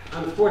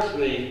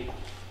 unfortunately,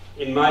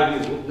 in my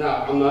view,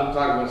 now I'm not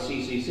talking about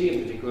CCC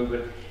in particular,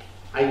 but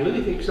I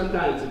really think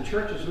sometimes the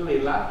church is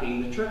really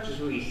lacking. The church is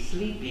really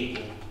sleeping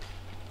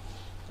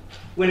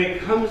when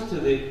it comes to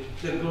the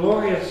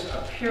glorious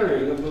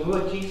appearing of the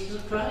Lord Jesus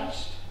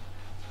Christ.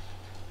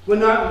 We're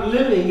not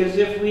living as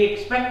if we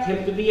expect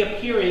him to be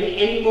appearing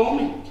any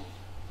moment,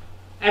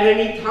 at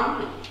any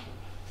time.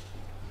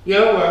 You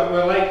know,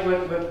 we're like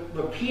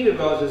what Peter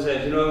goes and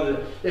says, you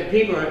know, that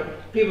people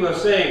are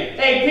saying,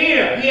 hey,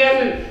 Peter,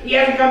 he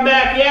hasn't come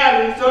back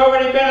yet. It's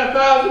already been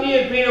 1,000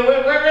 years, Peter.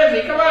 Where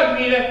is he? Come on,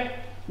 Peter.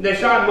 And they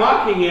start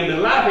mocking him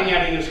and laughing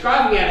at him and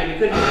scoffing at him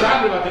because he's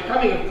talking about the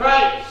coming of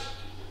Christ.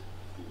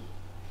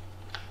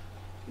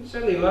 And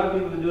certainly a lot of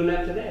people are doing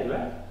that today,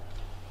 right?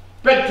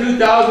 But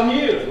 2,000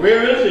 years.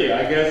 Where is he?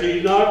 I guess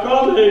he's not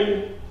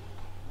coming.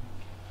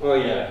 Oh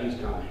yeah, he's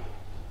coming.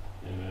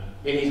 Amen.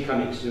 And he's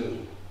coming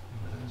soon.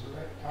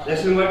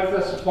 Listen to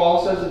what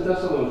Paul says in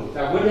Thessalonians.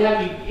 I wouldn't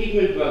have you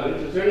ignorant,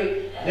 brethren,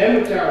 concerning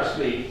them which are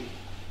asleep,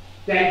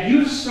 that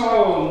you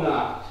sorrow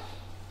not,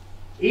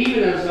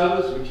 even as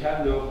others which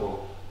have no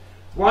hope.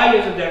 Why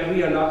is it that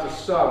we are not to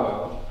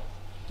sorrow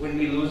when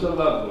we lose a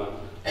loved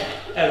one,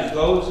 as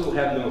those who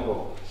have no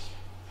hope?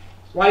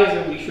 Why is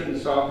it we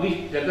shouldn't sorrow?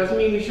 That doesn't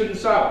mean we shouldn't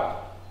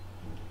sorrow,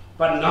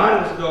 but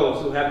not as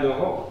those who have no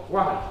hope.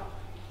 Why?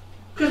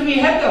 Because we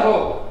have the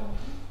hope.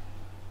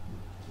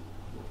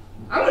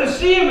 I'm going to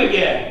see him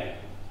again.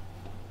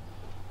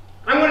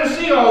 I'm going to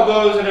see all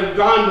those that have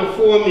gone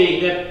before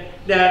me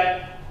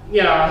that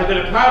you know, have been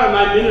a part of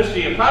my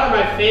ministry, a part of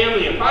my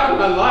family, a part of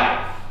my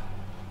life.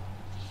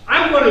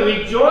 I'm going to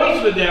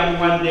rejoice with them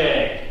one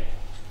day.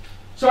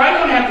 So I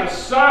don't have to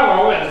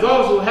sorrow as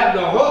those who have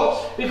no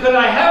hope, because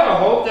I have a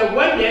hope that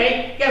one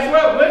day, guess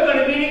what? We're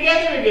going to be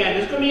together again.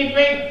 There's going to be a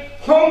great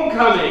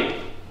homecoming.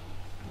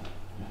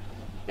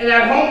 And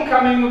that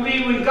homecoming will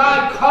be when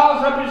God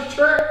calls up his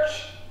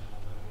church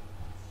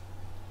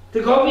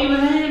to go be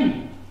with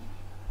him.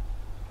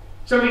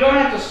 So we don't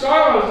have to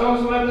sorrow as those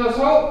who have no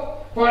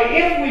hope. For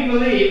if we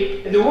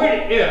believe, and the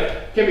word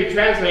if can be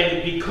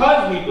translated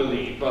because we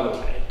believe, by the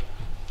way.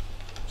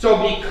 So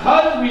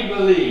because we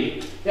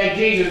believe that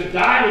Jesus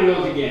died and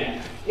rose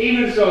again,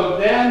 even so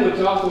them which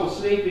also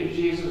sleep in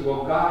Jesus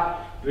will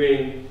God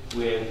bring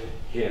with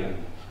him.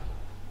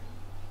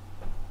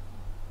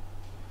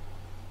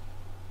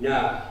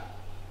 Now,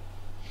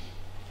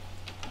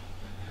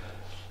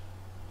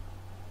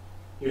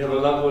 you have a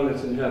loved one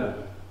that's in heaven.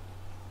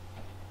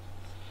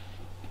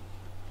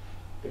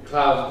 The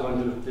cloud's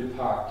going to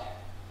depart,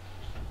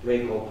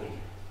 break open.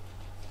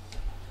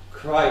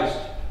 Christ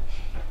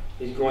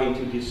is going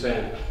to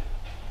descend.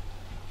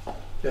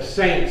 The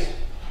saints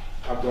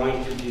are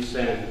going to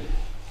descend.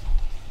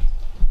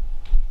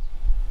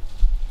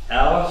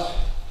 Alice,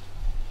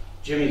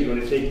 Jimmy's going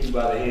to take you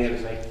by the hand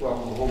and say,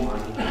 welcome home,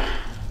 honey.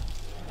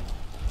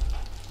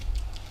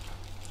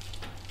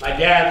 My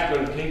dad's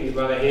going to take me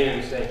by the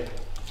hand and say,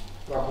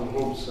 welcome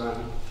home,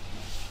 son.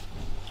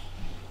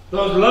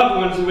 Those loved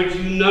ones in which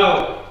you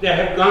know that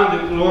have gone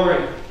to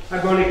glory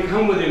are going to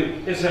come with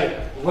him and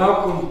say,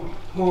 welcome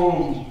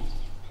home.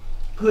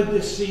 Good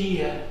to see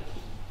you.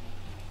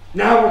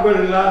 Now we're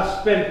going to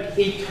spend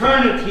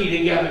eternity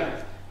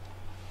together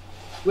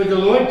with the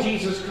Lord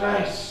Jesus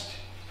Christ.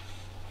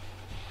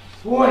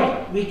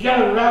 Boy, we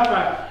got to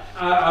wrap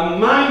our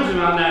minds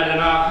around that and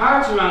our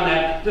hearts around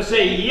that to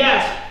say,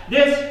 yes,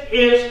 this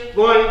is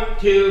going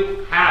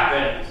to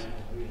happen.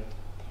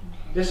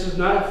 This is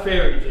not a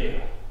fairy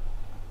tale.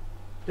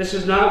 This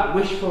is not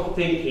wishful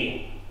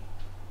thinking.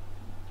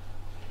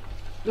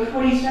 Look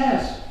what he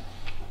says.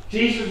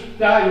 Jesus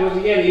died, rose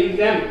again. Even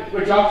them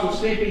which also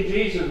sleep in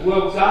Jesus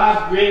will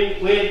God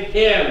bring with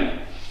him.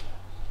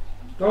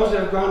 Those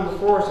that have gone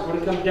before us are going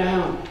to come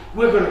down.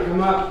 We're going to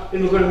come up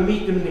and we're going to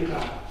meet them in the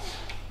clouds.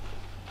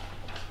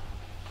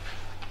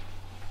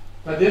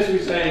 But this we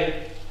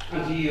say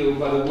unto you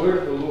by the word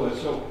of the Lord.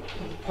 So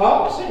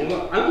Paul is saying,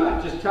 look, I'm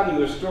not just telling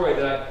you a story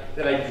that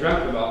I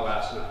dreamt about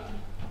last night.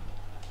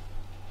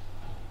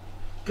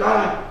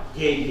 God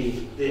gave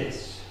me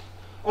this.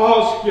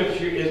 All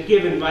Scripture is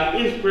given by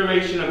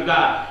inspiration of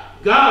God.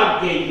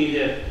 God gave me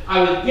this. I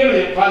was given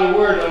it by the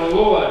word of the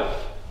Lord.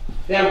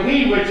 That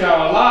we which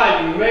are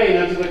alive and remain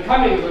unto the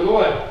coming of the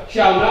Lord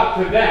shall not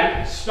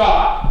prevent,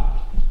 stop,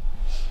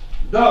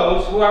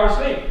 those who are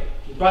asleep.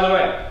 By the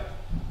way,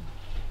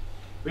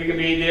 we can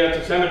be there at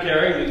the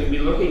cemetery, we can be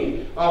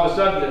looking, all of a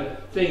sudden the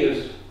thing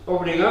is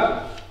opening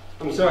up.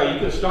 I'm sorry, you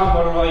can stomp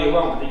on it all you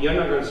want, but you're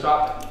not going to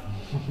stop it.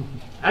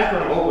 That's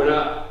going to open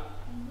up.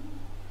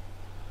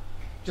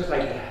 Just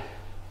like that.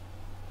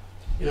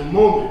 In a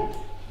moment,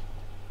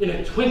 in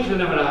a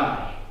twinkling of an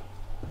eye,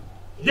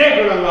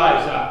 they're going to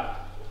rise up.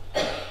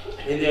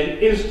 And then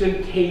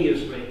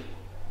instantaneously,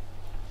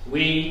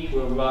 we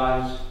will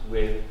rise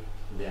with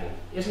them.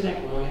 Isn't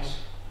that glorious?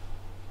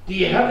 Do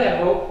you have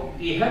that hope?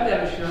 Do you have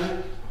that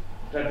assurance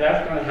that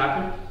that's going to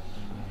happen?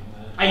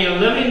 Are you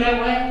living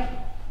that way?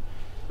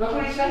 Look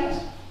what he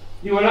says.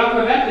 You will not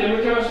prevent them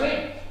which are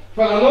asleep.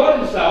 For the Lord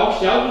himself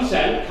shall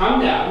descend,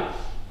 come down,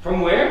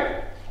 from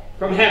where?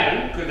 From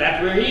heaven, because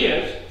that's where he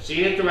is,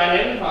 seated at the right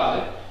hand of the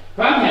Father.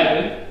 From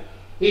heaven,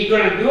 he's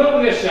going to do it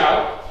with a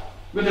shout,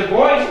 with the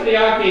voice of the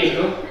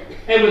archangel,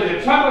 and with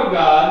the trump of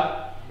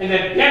God, and the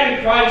dead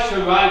in Christ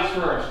shall rise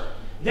first.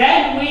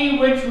 Then we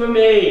which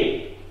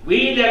remain,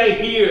 we that are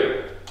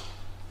here,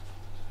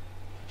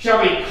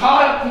 shall be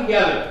caught up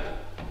together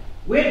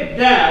with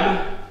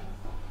them.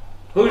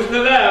 Who's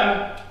the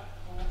them?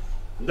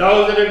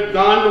 Those that have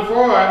gone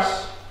before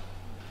us,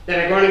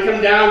 that are going to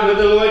come down with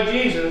the Lord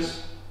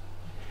Jesus,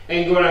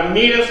 and going to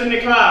meet us in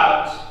the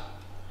clouds,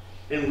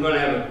 and we're going to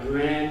have a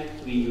grand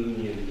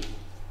reunion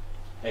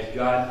as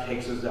God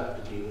takes us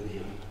up to be with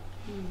him.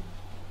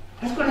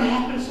 That's going to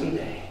happen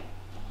someday.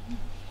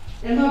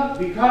 And look,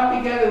 be caught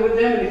together with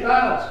them in the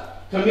clouds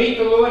to meet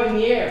the Lord in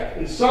the air.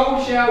 And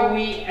so shall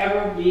we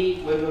ever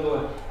be with the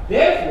Lord.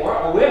 Therefore,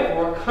 or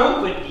wherefore,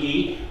 comfort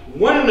ye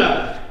one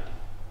another.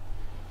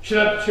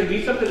 Should it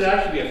be something that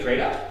I should be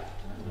afraid of?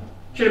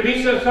 Should it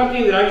be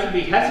something that I should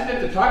be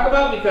hesitant to talk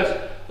about? Because,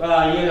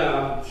 you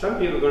know, some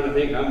people are going to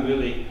think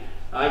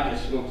I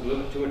just smoked a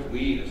little too much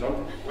weed or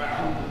something.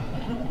 Wow.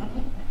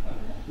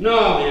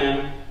 No,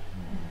 man.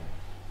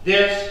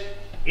 This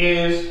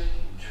is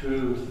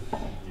truth.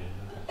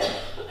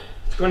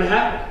 It's going to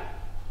happen.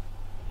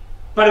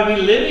 But are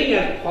we living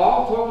as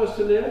Paul told us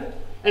to live?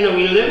 And are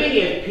we living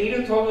as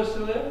Peter told us to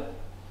live?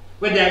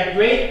 With that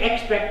great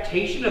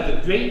expectation of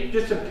the great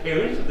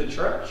disappearance of the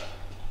church?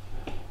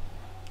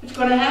 It's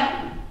going to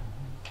happen.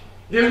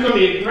 There's going to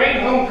be a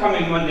great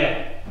homecoming one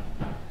day,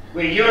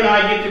 where you and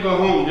I get to go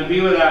home to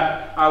be with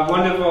our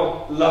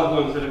wonderful loved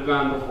ones that have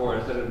gone before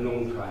us, that have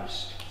known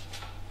Christ.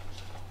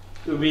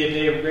 It will be a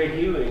day of great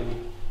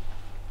healing.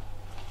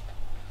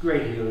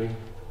 Great healing.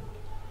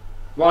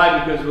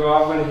 Why? Because we're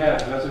all going to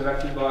have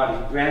resurrected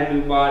bodies, brand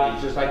new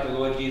bodies, just like the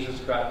Lord Jesus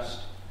Christ.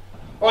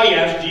 Oh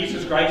yes,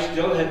 Jesus Christ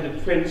still had the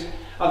prints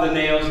of the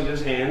nails in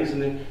his hands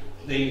and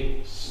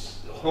the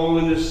hole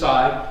in his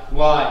side.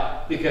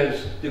 Why?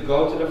 Because to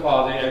go to the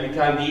Father, every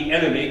time the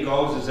enemy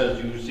goes and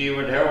says, "You see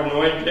what Harold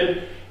Lloyd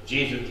did?"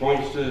 Jesus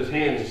points to his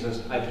hands and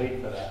says, "I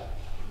paid for that."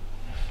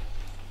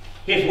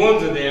 His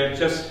wounds are there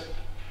just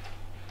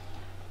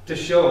to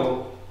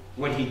show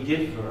what he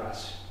did for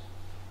us.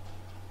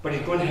 But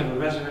he's going to have a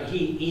resurrection.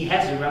 He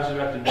has a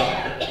resurrected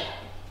body.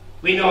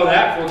 We know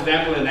that, for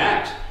example, in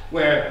Acts,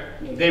 where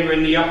they were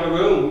in the upper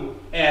room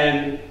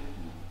and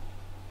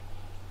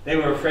they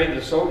were afraid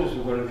the soldiers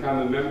were going to come,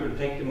 remember, and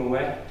take them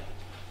away.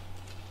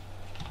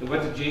 And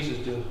what did Jesus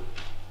do?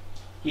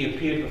 He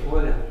appeared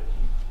before them.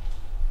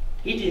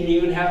 He didn't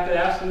even have to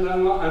ask them to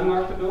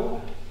unlock the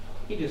door.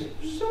 He just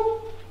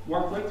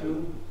walked right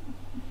through.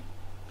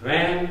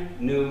 Brand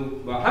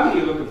new body. How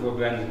many are looking for a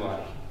brand new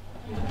body?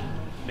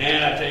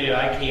 Man, I tell you,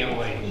 I can't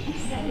wait.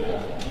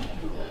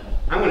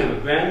 I'm going to have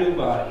a brand new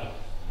body.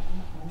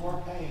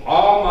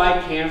 All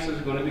my cancer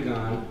is going to be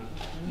gone.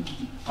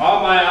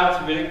 All my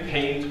arthritic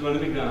pain is going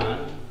to be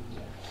gone.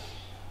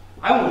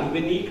 I won't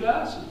even need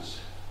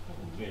glasses.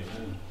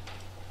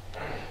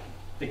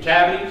 The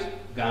cavities,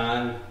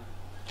 gone.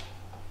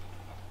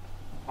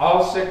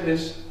 All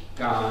sickness,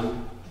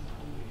 gone.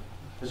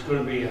 There's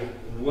going to be a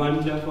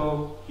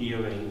wonderful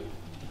healing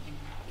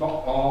for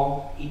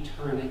all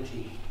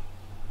eternity.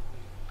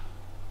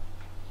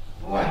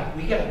 Boy,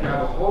 we got to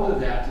grab a hold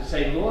of that to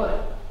say, Lord,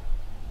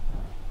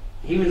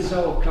 Even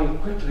so, come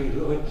quickly,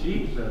 Lord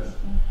Jesus.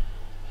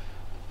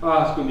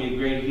 Oh, it's going to be a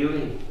great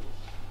healing.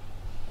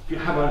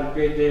 How about a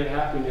great day of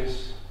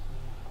happiness?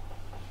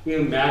 Can you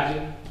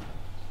imagine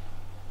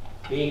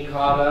being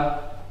caught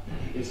up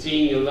and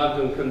seeing your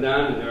loved one come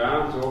down and their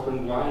arms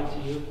open wide to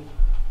you,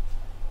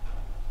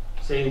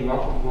 saying,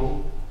 welcome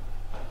home?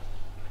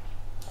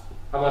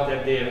 How about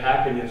that day of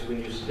happiness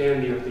when you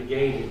stand there at the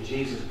gate and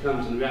Jesus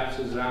comes and wraps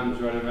his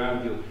arms right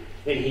around you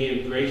and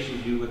he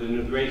embraces you with an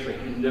embrace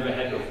like you've never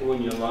had before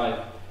in your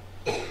life.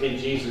 And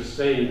Jesus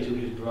saying to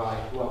his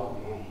bride,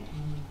 welcome home.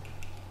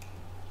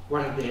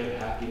 What a day of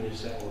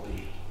happiness that will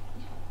be.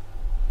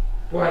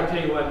 Boy, I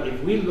tell you what,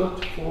 if we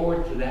looked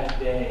forward to that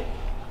day,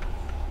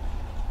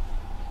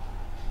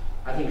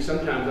 I think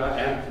sometimes our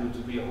attitudes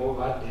would be a whole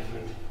lot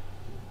different.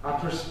 Our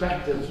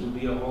perspectives would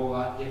be a whole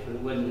lot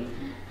different, wouldn't it?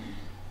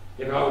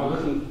 If I was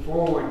looking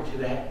forward to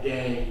that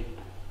day,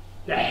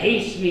 the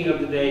hastening of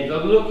the day, the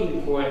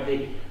looking for it,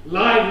 the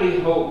lively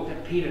hope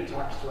that Peter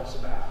talks to us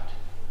about.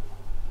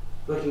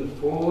 Looking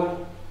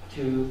forward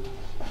to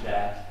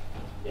that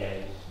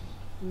day.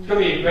 It's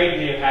going to be a great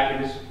day of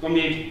happiness. It's going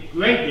to be a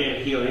great day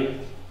of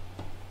healing.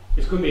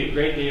 It's going to be a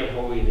great day of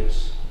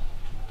holiness.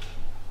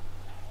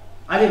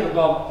 I think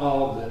above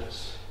all of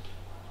this,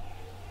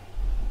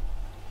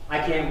 I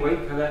can't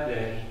wait for that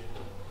day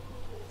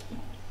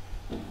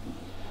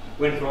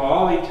when for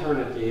all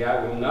eternity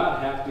I will not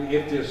have to,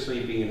 if there's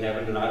sleeping in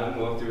heaven, and I don't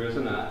know if there is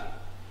or not,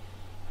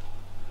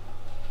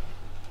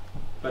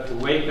 but to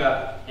wake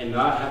up and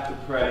not have to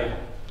pray,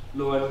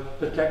 Lord,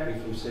 protect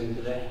me from sin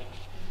today.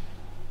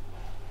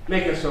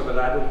 Make it so that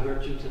I don't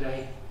hurt you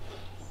today.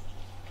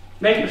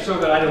 Make it so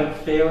that I don't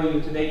fail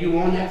you today. You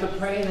won't have to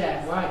pray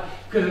that. Why?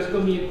 Because it's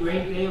going to be a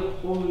great day of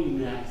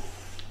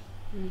holiness.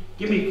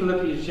 Give me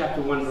Philippians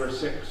chapter 1, verse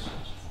 6.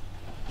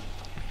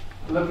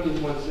 Philippians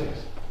 1:6.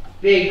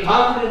 Being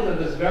confident of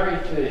this very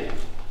thing,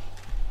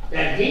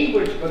 that he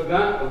which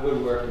begun a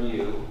good work in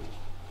you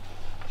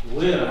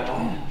will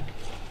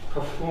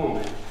perform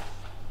it.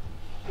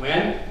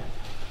 When?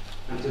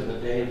 Until the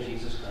day of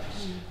Jesus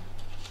Christ.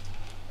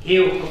 He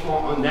will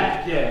perform on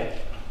that day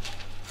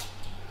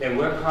that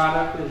we're caught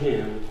up with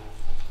him.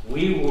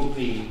 We will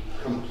be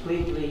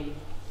completely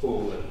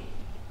holy.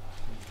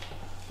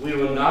 We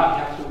will not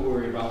have to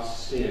worry about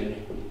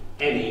sin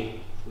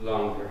any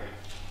longer.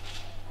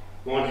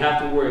 Won't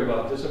have to worry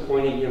about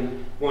disappointing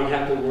him. Won't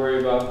have to worry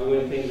about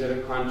doing things that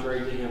are contrary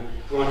to him.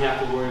 Won't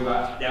have to worry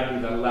about, that will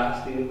be the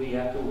last thing that we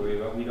have to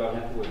worry about. We don't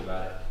have to worry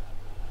about it.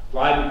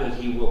 Why? Because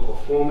he will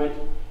perform it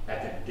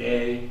at the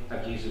day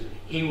of Jesus.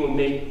 He will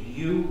make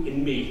you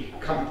and me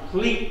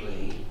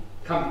completely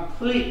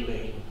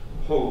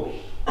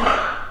holy.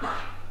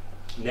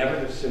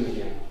 Never to sin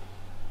again.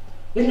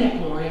 Isn't that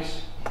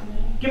glorious?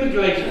 Give me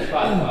Galatians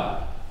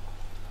 5:5.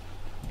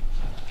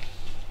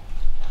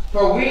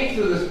 For we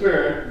through the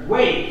Spirit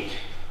wait.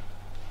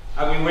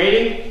 Are we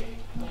waiting?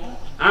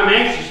 I'm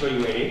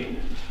anxiously waiting.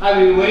 Are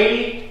we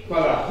waiting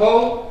for the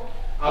hope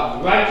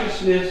of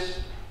righteousness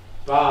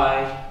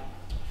by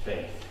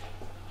faith?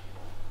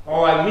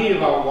 Oh, I read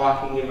about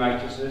walking in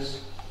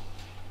righteousness.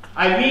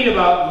 I read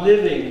about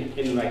living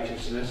in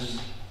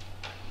righteousness.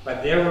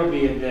 But there will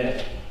be a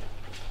day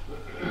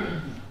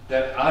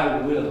that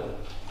I will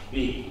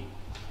be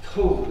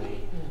totally,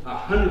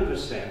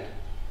 100%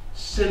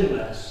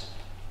 sinless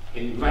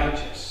and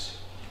righteous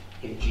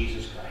in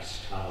Jesus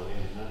Christ.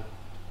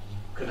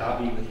 Because I'll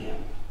be with him.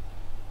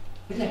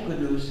 Isn't that good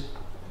news?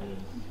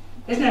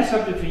 Isn't that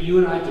something for you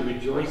and I to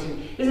rejoice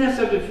in? Isn't that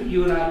something for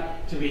you and I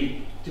to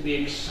be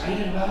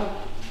excited about?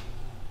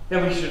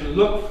 That we should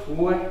look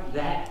for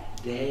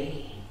that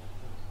day.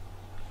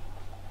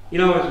 You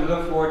know, as we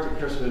look forward to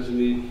Christmas, and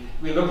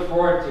we look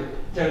forward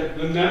to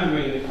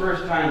remembering the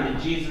first time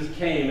that Jesus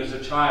came as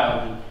a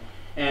child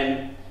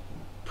and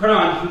put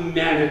on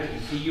humanity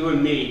for you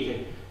and me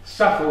to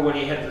suffer what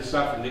he had to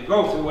suffer, to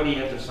go through what he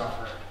had to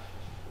suffer.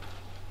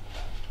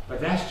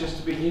 But that's just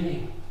the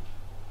beginning.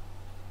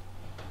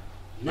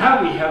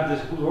 Now we have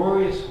this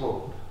glorious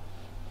hope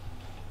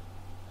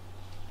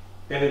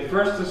that in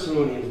 1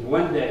 Thessalonians,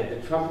 one day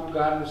the trumpet of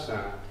God will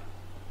sound,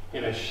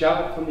 and a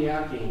shout from the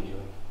archangel,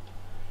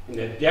 and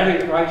the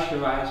dead in Christ shall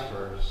rise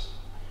first.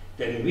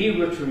 Then we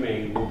which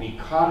remain will be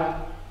caught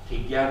up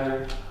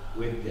together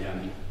with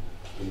them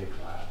in the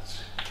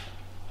clouds.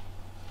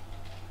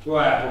 Boy,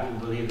 I hope you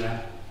believe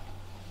that.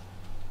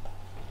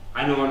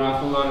 I know an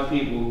awful lot of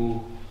people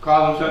who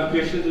call themselves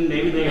Christians, and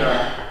maybe they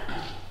are,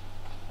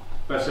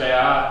 but say,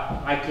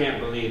 I can't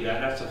believe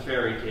that. That's a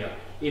fairy tale.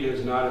 It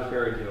is not a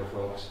fairy tale,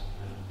 folks.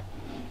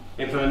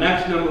 And for the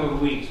next number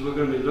of weeks, we're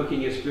going to be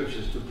looking at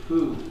scriptures to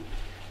prove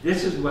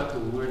this is what the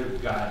Word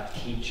of God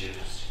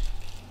teaches.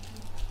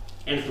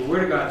 And if the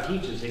Word of God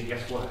teaches it,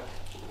 guess what?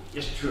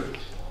 It's truth.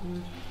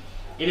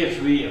 It is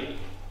real.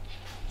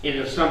 It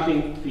is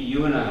something for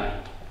you and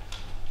I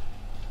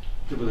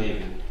to believe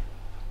in.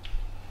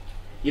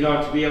 You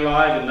know, to be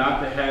alive and not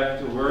to have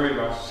to worry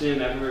about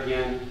sin ever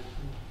again.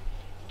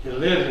 To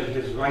live in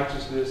his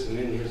righteousness and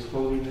in his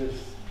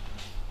holiness.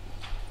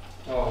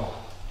 Oh,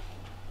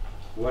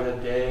 what a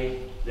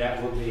day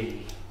that will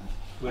be.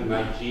 When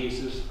my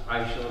Jesus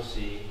I shall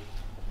see,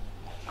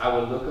 I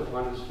will look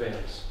upon his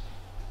face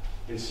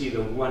and see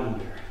the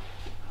wonder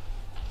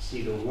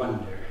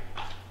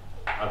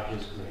of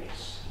his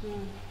grace.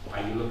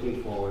 Are you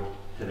looking forward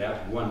to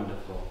that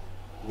wonderful,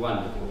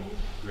 wonderful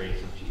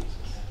grace of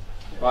Jesus?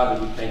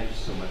 Father, we thank you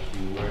so much for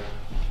your word.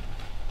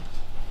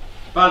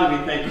 Father,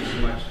 we thank you so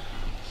much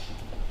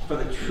for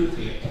the truth of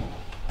it,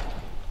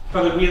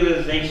 for the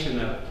realization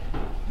of it.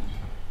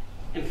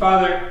 And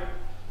Father,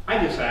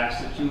 I just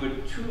ask that you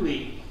would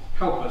truly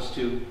help us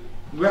to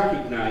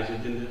recognize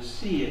it and to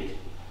see it,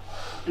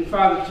 and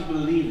Father, to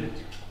believe it.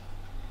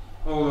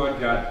 Oh Lord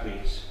God,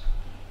 please,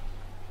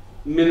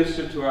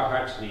 minister to our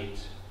heart's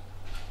needs.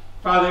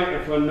 Father,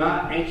 if we're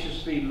not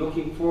anxiously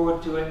looking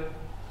forward to it,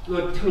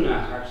 Lord, tune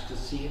our hearts to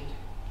see it.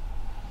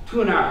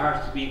 Tune our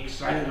hearts to be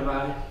excited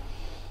about it.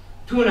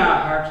 Tune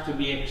our hearts to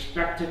be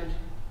expectant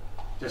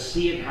to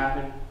see it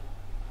happen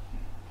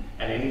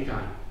at any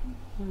time.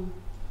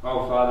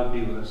 Oh, Father,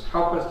 be with us.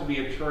 Help us to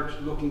be a church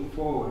looking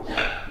forward,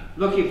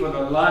 looking for the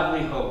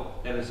lively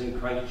hope that is in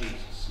Christ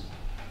Jesus.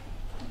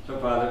 So,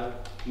 Father,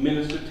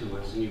 minister to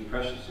us in your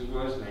precious and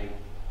glorious name.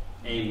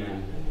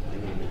 Amen.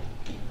 Amen.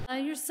 By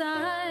your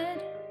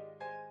side,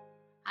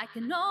 I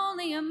can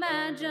only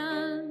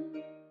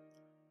imagine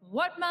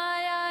what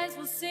my eyes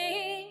will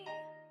see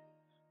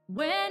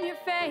when your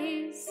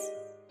face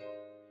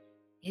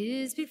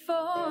is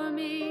before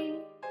me.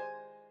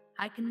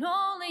 I can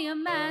only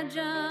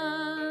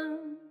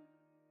imagine.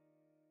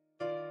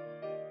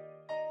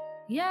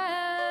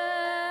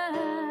 Yeah.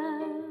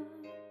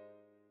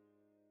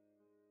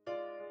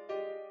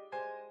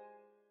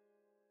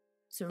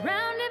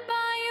 Surrounded by